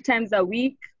sessions 3 times a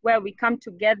week where we come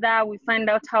together, we find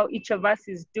out how each of us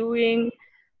is doing,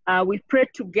 we pray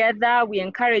together, we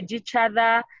encourage each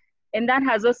other, and that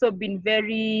has also been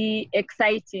very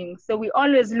exciting. So we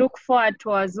always look forward to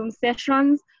our Zoom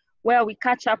sessions where we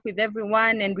catch up with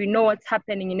everyone and we know what's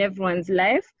happening in everyone's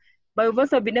life. But we've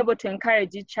also been able to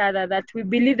encourage each other that we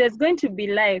believe there's going to be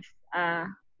life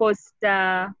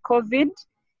post-COVID.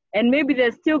 And maybe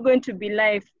there's still going to be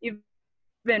life even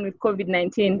with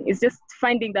COVID-19. It's just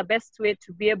finding the best way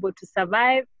to be able to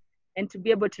survive and to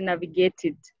be able to navigate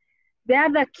it. The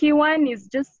other key one is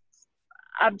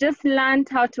I've just learned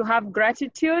how to have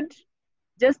gratitude,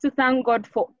 just to thank God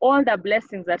for all the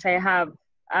blessings that I have.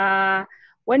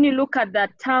 When you look at the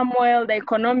turmoil, the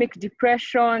economic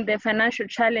depression, the financial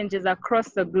challenges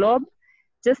across the globe,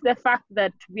 just the fact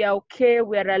that we are okay,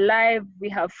 we are alive, we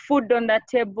have food on the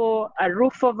table, a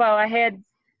roof over our heads.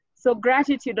 So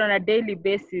gratitude on a daily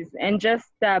basis, and just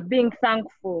being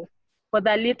thankful for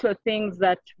the little things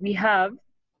that we have,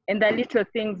 and the little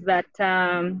things that,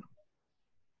 the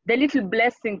little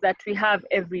blessings that we have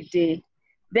every day.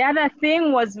 The other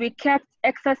thing was we kept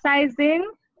exercising.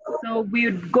 So we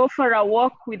would go for a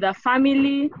walk with the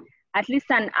family, at least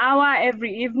an hour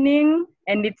every evening.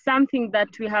 And it's something that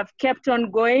we have kept on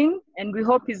going, and we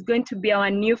hope is going to be our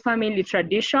new family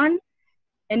tradition.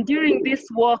 And during these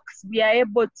walks, we are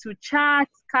able to chat,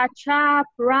 catch up,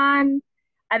 run,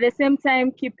 at the same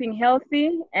time keeping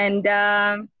healthy and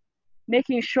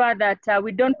making sure that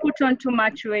we don't put on too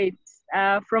much weight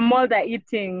from all the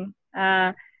eating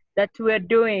that we're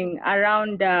doing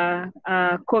around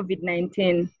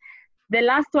COVID-19. The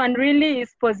last one really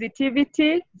is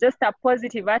positivity, just a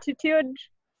positive attitude,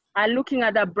 looking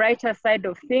at the brighter side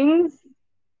of things,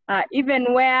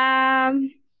 even where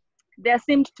there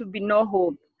seemed to be no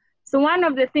hope. So one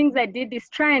of the things I did is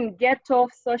try and get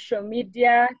off social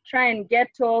media, try and get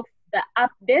off the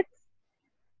updates.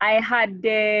 I had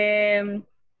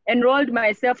enrolled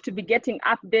myself to be getting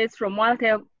updates from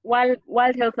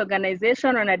World Health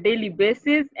Organization on a daily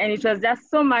basis, and it was just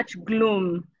so much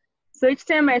gloom. So each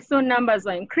time I saw numbers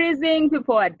were increasing,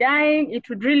 people were dying, it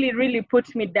would really, really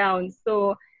put me down.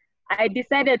 So I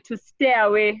decided to stay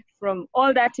away from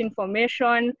all that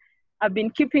information. I've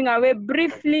been keeping away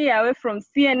briefly away from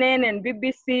CNN and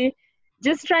BBC,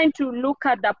 just trying to look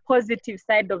at the positive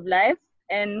side of life.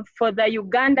 And for the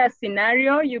Uganda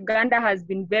scenario, Uganda has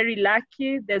been very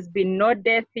lucky. There's been no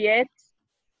death yet.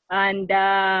 And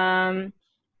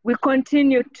we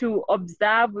continue to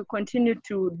observe, we continue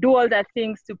to do all the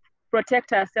things to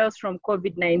protect ourselves from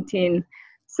COVID-19.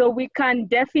 So we can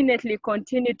definitely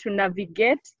continue to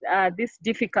navigate these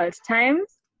difficult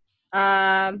times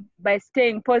by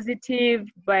staying positive,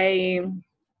 by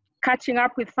catching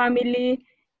up with family,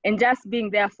 and just being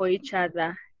there for each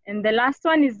other. And the last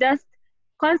one is just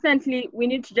constantly, we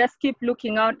need to just keep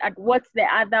looking out at what's the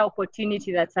other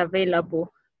opportunity that's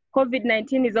available.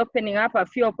 COVID-19 is opening up a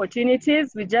few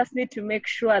opportunities. We just need to make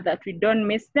sure that we don't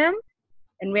miss them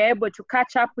and we're able to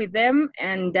catch up with them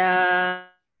and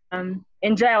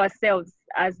enjoy ourselves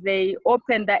as they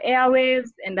open the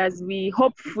airwaves and as we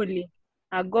hopefully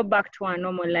go back to our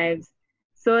normal lives.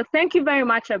 So thank you very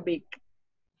much, Abik.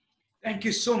 Thank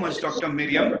you so much, Dr.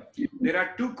 Miriam. There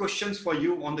are two questions for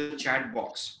you on the chat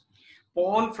box.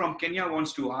 Paul from Kenya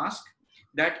wants to ask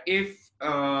that if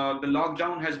the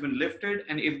lockdown has been lifted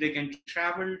and if they can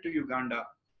travel to Uganda,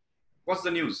 what's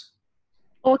the news?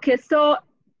 Okay, so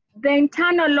the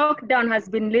internal lockdown has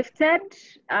been lifted.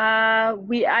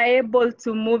 We are able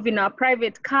to move in our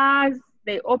private cars.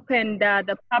 They opened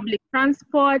the public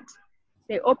transport.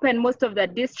 They opened most of the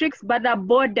districts, but the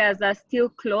borders are still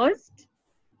closed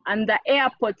and the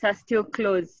airports are still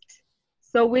closed.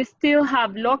 So we still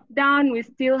have lockdown, we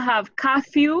still have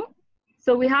curfew.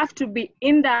 So we have to be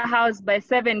in the house by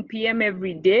 7 p.m.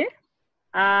 every day.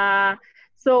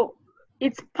 So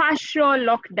it's partial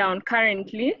lockdown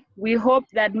currently. We hope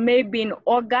that maybe in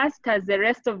August, as the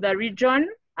rest of the region,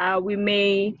 we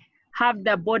may have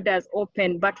the borders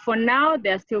open. But for now,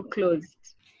 they're still closed.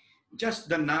 Just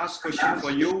the last question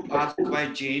for you, asked by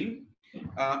Jane.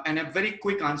 And a very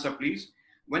quick answer, please.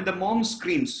 When the mom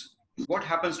screams, what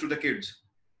happens to the kids?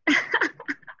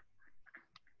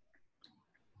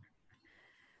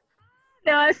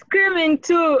 They are screaming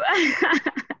too.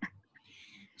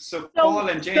 So Paul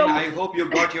and Jane, I hope you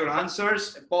got your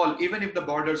answers. Paul, even if the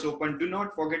borders open, do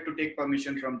not forget to take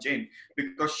permission from Jane,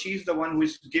 because she's the one who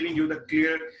is giving you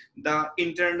the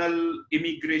internal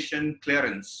immigration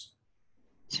clearance.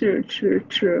 True.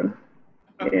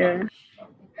 Yeah.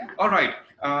 All right.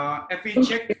 Effie,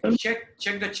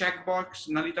 check the chat box.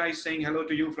 Nalita is saying hello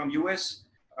to you from US.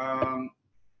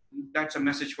 That's a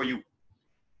message for you.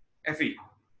 Effie.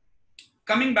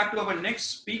 Coming back to our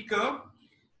next speaker,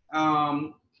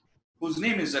 whose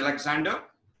name is Alexander.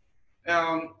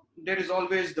 There is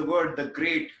always the word the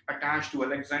Great attached to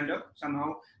Alexander.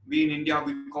 Somehow we in India,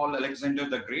 we call Alexander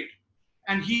the Great.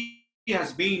 And he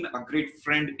has been a great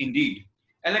friend indeed.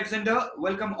 Alexander,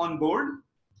 welcome on board.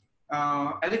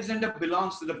 Alexander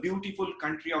belongs to the beautiful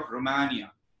country of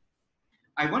Romania.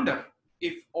 I wonder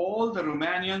if all the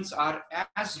Romanians are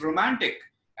as romantic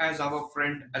as our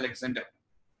friend Alexander.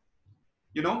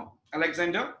 You know,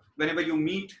 Alexander, whenever you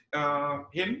meet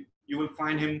him, you will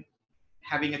find him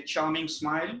having a charming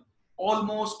smile,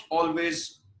 almost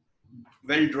always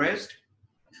well-dressed,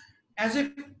 as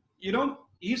if, you know,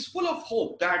 he's full of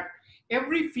hope that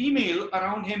every female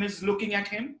around him is looking at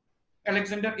him.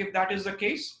 Alexander, if that is the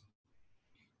case.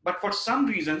 But for some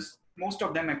reasons, most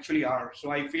of them actually are.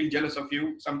 So I feel jealous of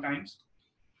you sometimes.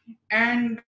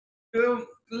 And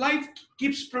life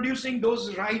keeps producing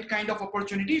those right kind of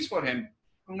opportunities for him.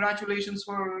 Congratulations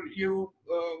for you,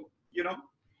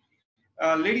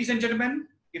 ladies and gentlemen,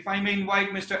 if I may invite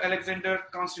Mr. Alexander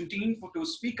Constantine to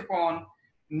speak upon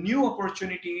new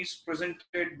opportunities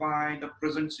presented by the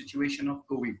present situation of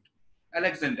COVID.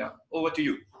 Alexander, over to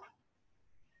you.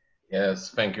 Yes,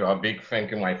 thank you, Abik.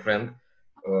 Thank you, my friend,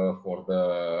 for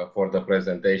the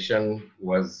presentation. It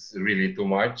was really too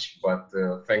much, but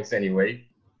thanks anyway.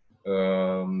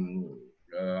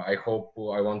 I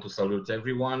want to salute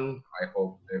everyone. I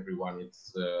hope everyone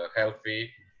is healthy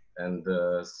and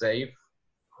safe.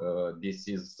 This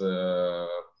is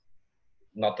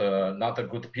not a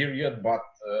good period, but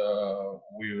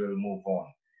we will move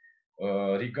on.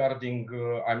 Regarding,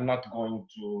 I'm not going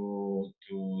to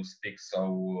speak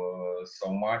so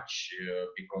much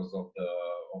because of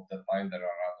the time. There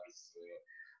are others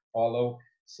follow,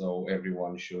 so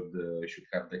everyone should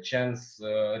have the chance.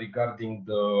 Regarding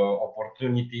the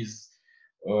opportunities,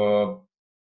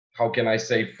 how can I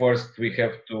say? First, we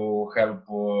have to help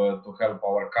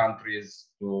our countries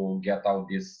to get out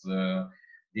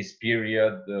this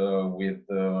period with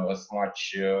as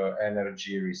much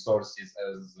energy resources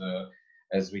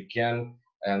as we can,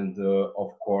 and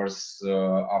of course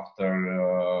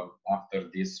after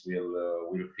this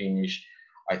will finish.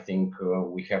 I think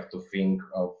we have to think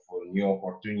of new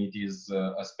opportunities,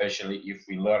 especially if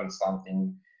we learn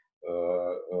something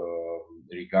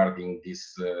regarding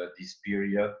this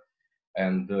period,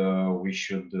 and we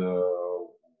should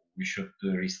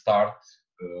restart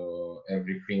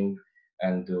everything,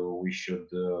 and we should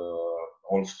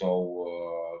also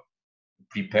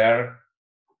prepare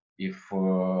if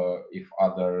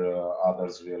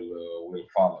others will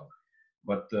follow.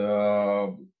 But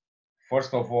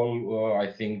first of all,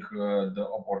 I think the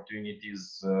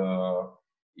opportunities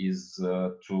is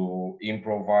to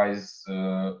improvise.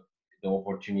 The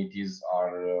opportunities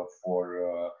are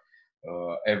for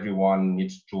everyone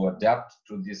needs to adapt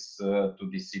to this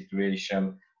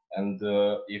situation, and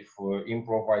if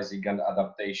improvising and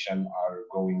adaptation are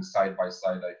going side by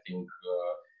side, I think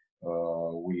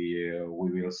we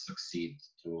will succeed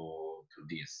to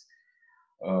this.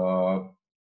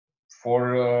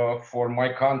 For my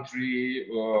country,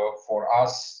 for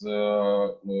us,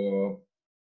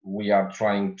 we are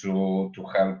trying to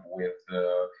help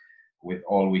with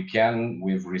all we can,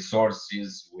 with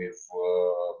resources, with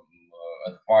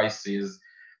advices,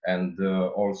 and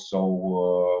also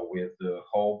with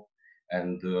hope.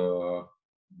 And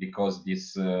because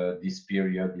this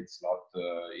period, it's not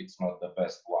the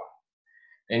best one.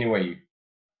 Anyway,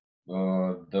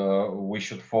 we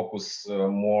should focus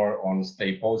more on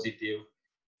stay positive,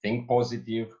 think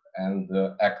positive, and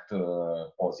act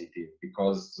positive,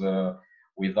 because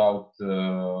without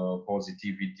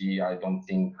positivity, I don't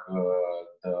think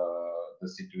the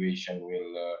situation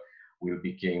will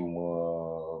become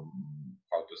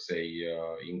how to say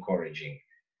encouraging.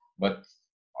 But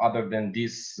other than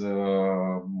this,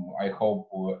 I hope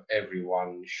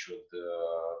everyone should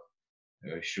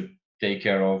take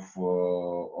care of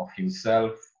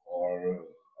himself,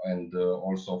 and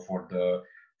also for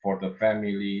the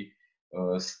family.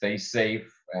 Stay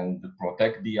safe and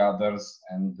protect the others,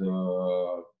 and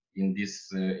in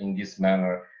this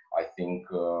manner, I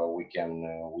think we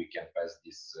can pass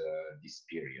this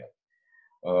period.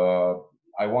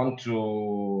 I want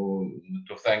to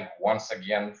thank once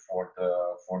again for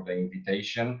the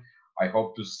invitation. I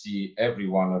hope to see every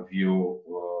one of you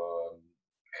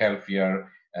healthier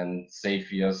and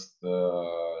safest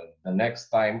the next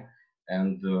time,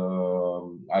 and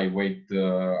I wait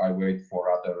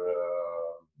for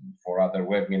other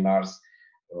webinars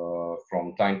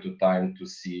from time to time to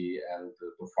see and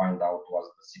to find out what's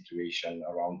the situation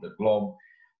around the globe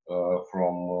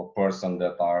from persons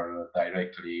that are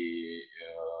directly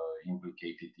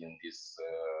implicated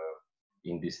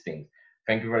in this thing.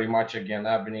 Thank you very much again,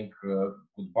 Abnik.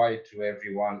 Goodbye to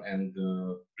everyone, and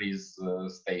please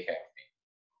stay healthy.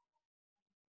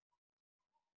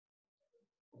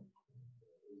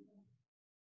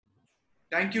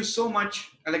 Thank you so much,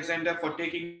 Alexander, for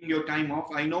taking your time off.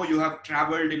 I know you have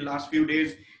traveled in last few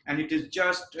days, and it is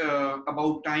just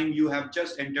about time. You have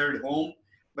just entered home,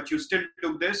 but you still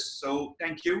took this. So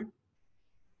thank you.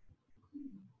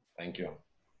 Thank you.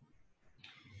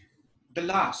 The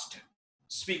last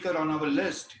speaker on our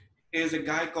list is a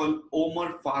guy called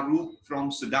Omar Farouk from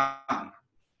Sudan.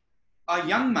 A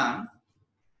young man,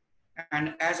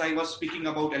 and as I was speaking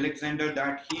about Alexander,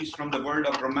 that he's from the world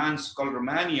of romance called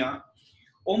Romania,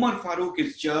 Omar Farouk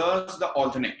is just the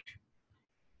alternate.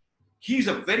 He's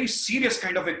a very serious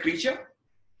kind of a creature,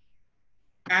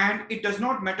 and it does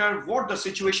not matter what the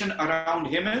situation around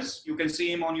him is. You can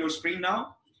see him on your screen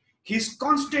now. He's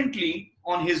constantly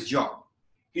on his job.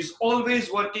 He's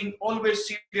always working, always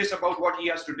serious about what he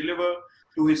has to deliver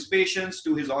to his patients,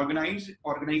 to his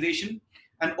organization.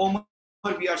 And Omar,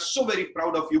 we are so very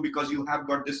proud of you because you have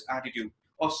got this attitude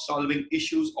of solving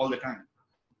issues all the time.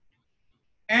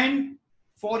 And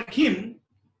for him,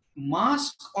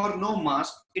 mask or no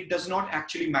mask, it does not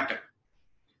actually matter.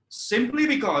 Simply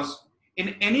because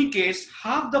in any case,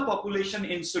 half the population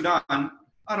in Sudan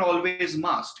are always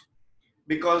masked,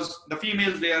 because the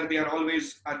females there, they are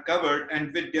always covered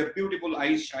and with their beautiful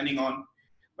eyes shining on.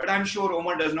 But I'm sure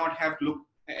Omar does not have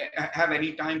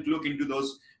any time to look into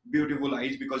those beautiful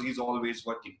eyes because he's always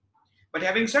working. But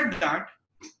having said that,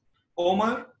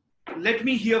 Omar, let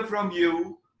me hear from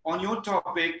you on your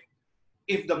topic,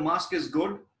 if the mask is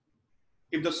good,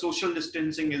 if the social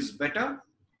distancing is better,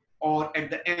 or at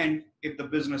the end, if the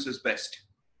business is best.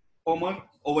 Omar,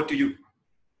 over to you.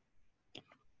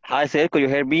 Hi, sir. Could you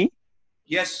hear me?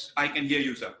 Yes, I can hear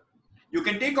you, sir. You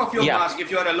can take off your mask if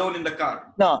you are alone in the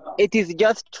car. No, it is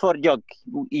just for joke.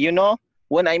 You know,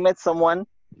 when I met someone,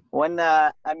 when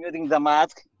I'm using the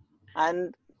mask,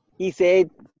 and he said,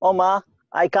 Omar,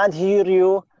 I can't hear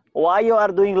you. Why you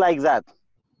are doing like that?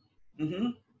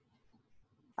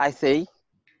 I say,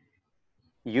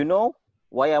 you know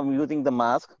why I'm using the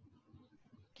mask?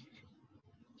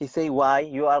 He say, why?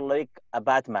 You are like a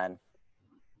Batman.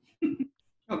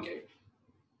 Okay.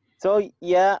 So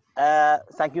yeah,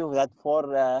 thank you for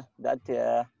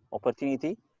that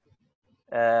opportunity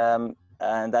and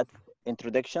that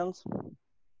introductions.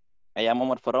 I am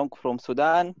Omar Farouk from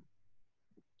Sudan.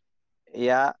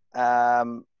 Yeah,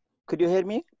 could you hear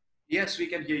me? Yes, we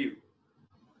can hear you.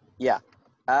 Yeah,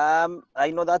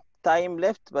 I know that time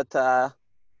left, but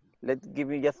let's give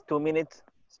me just 2 minutes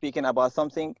speaking about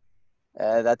something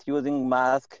that using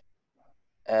mask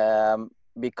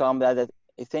become that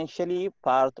essentially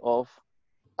part of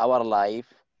our life,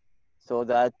 so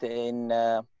that in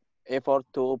effort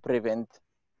to prevent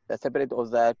the spread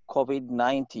of the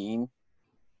COVID-19,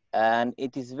 and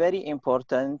it is very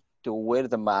important to wear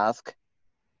the mask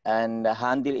and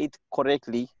handle it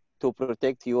correctly to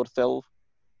protect yourself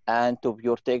and to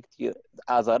protect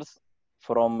others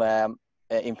from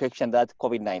infection that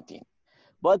COVID-19.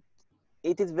 But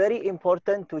it is very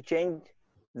important to change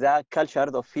the culture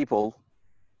of people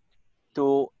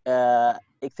to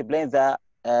explain the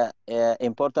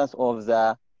importance of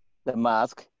the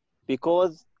mask,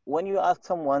 because when you ask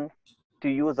someone to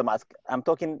use a mask, I'm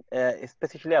talking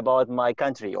especially about my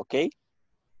country, okay?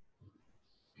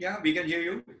 Yeah, we can hear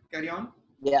you. Carry on.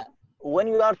 Yeah, when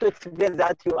you are to explain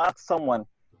that, you ask someone,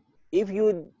 if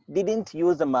you didn't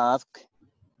use a mask,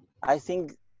 I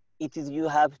think it is, you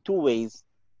have two ways.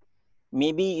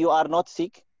 Maybe you are not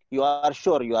sick, you are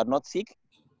sure you are not sick,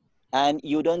 and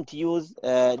you don't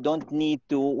need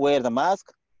to wear the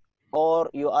mask, or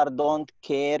you don't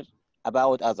care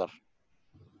about others.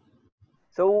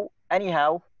 So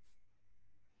anyhow,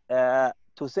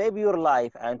 to save your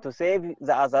life and to save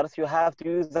the others, you have to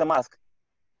use the mask.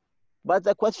 But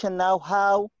the question now,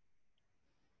 how?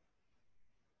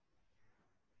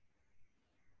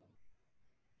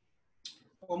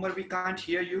 Omar, we can't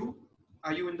hear you.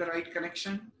 Are you in the right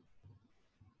connection?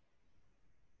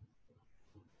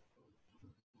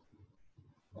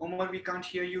 Omar, we can't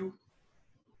hear you.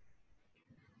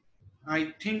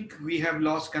 I think we have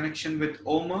lost connection with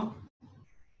Omar.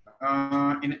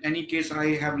 In any case,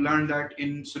 I have learned that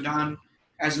in Sudan,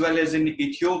 as well as in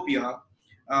Ethiopia,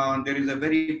 there is a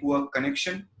very poor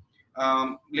connection.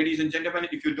 Ladies and gentlemen,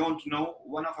 if you don't know,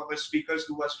 one of our speakers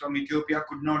who was from Ethiopia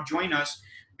could not join us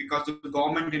because the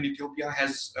government in Ethiopia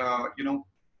has,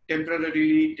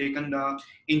 temporarily taken the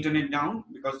internet down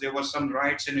because there were some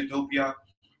riots in Ethiopia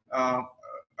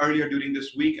earlier during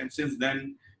this week, and since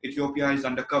then, Ethiopia is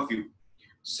under curfew.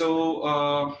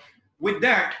 So with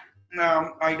that,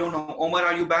 I don't know. Omar,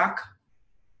 are you back?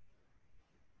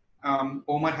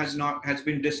 Omar has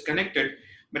been disconnected.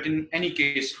 But in any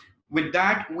case, with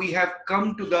that, we have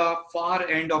come to the far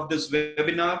end of this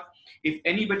webinar. If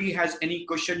anybody has any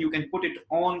question, you can put it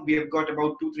on. We have got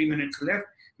about 2-3 minutes left.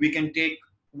 We can take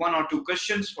 1 or 2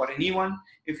 questions for anyone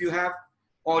if you have,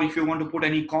 or if you want to put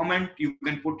any comment, you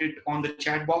can put it on the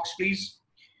chat box, please.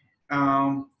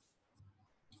 In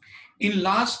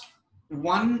last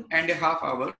 1.5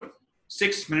 hours,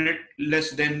 6 minutes,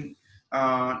 less than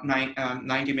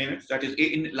 90 minutes, that is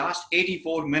in last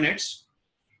 84 minutes,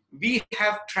 we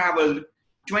have traveled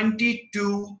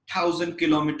 22,000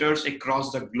 kilometers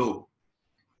across the globe.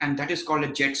 And that is called a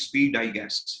jet speed, I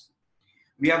guess.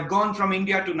 We have gone from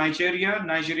India to Nigeria,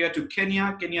 Nigeria to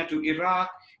Kenya, Kenya to Iraq,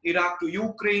 Iraq to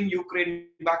Ukraine, Ukraine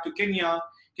back to Kenya,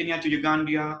 Kenya to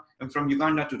Uganda, and from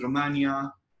Uganda to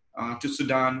Romania, to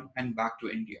Sudan, and back to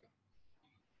India.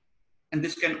 And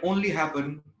this can only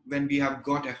happen when we have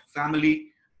got a family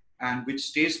and which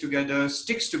stays together,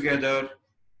 sticks together,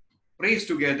 prays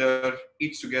together,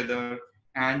 eats together,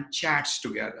 and chats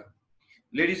together.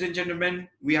 Ladies and gentlemen,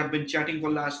 we have been chatting for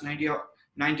the last 90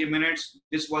 minutes.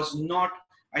 This was not,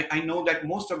 I know that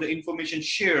most of the information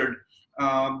shared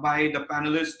by the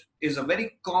panelists is a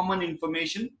very common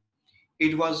information.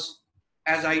 It was,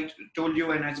 as I told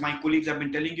you and as my colleagues have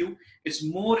been telling you, it's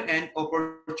more an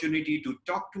opportunity to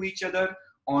talk to each other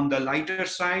on the lighter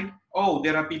side. Oh,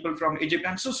 there are people from Egypt.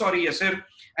 I'm so sorry, Yasser.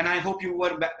 And I hope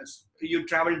you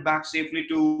traveled back safely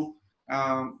to,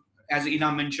 as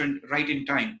Ina mentioned, right in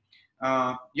time.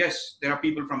 Yes, there are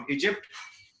people from Egypt.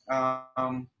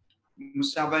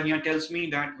 Musavania tells me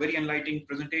that very enlightening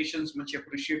presentations, much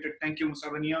appreciated. Thank you,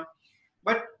 Musavania.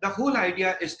 But the whole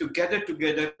idea is to gather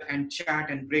together and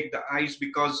chat and break the ice,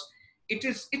 because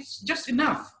it's just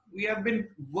enough. We have been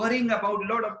worrying about a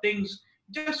lot of things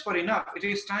just for enough. It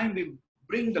is time we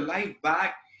bring the life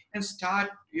back and start,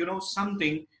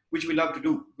 something which we love to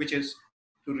do, which is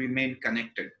to remain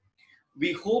connected.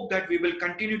 We hope that we will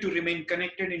continue to remain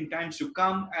connected in times to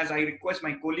come, as I request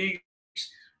my colleagues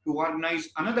to organize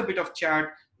another bit of chat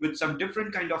with some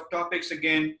different kind of topics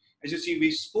again. As you see,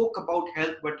 we spoke about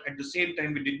health, but at the same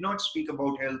time, we did not speak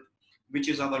about health, which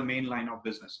is our main line of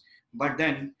business. But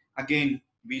then again,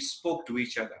 we spoke to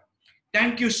each other.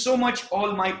 Thank you so much,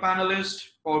 all my panelists,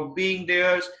 for being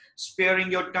there,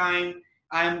 sparing your time.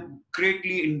 I am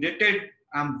greatly indebted.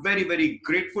 I'm very, very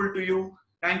grateful to you.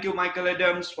 Thank you, Michael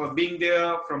Adams, for being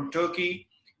there from Turkey.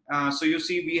 So you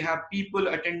see, we have people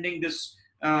attending this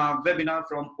webinar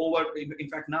from in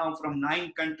fact, now from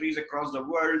 9 countries across the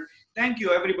world. Thank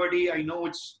you, everybody. I know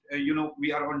it's,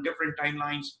 we are on different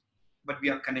timelines, but we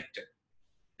are connected.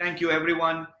 Thank you,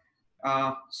 everyone.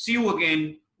 See you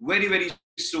again very, very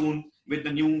soon with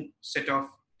the new set of,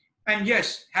 and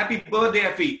yes, happy birthday,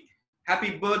 Effie.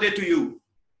 Happy birthday to you,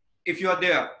 if you are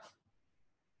there.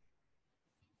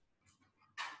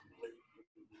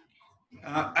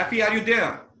 Effie, are you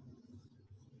there?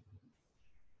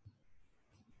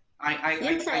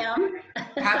 Yes, I am.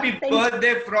 Happy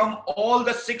birthday from all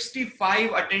the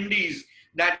 65 attendees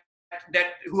that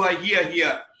who are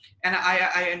here. And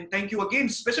I thank you again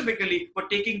specifically for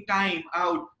taking time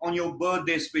out on your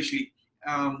birthday, especially.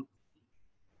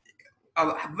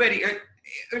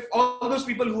 If all those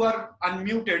people who are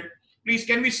unmuted, please,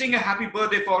 can we sing a happy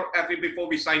birthday for Effie before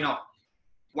we sign off?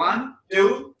 1,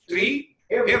 2, 3.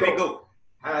 Here we go.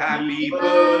 Happy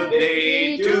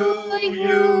birthday to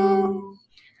you.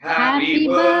 Happy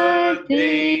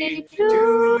birthday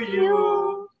to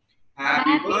you.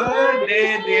 Happy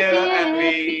birthday, dear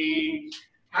Effie.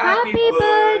 Happy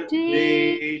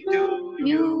birthday to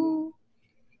you.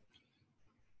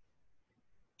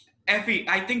 Effie,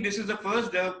 I think this is the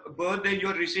first birthday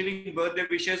you're receiving birthday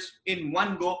wishes in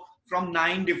one go from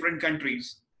 9 different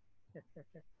countries.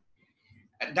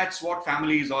 That's what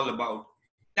family is all about.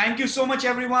 Thank you so much,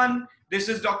 everyone. This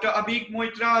is Dr. Abhik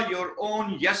Moitra, your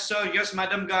own yes sir, yes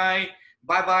madam guy.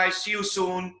 Bye-bye. See you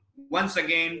soon once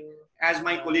again as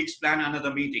my colleagues plan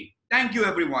another meeting. Thank you,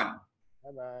 everyone.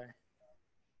 Bye-bye.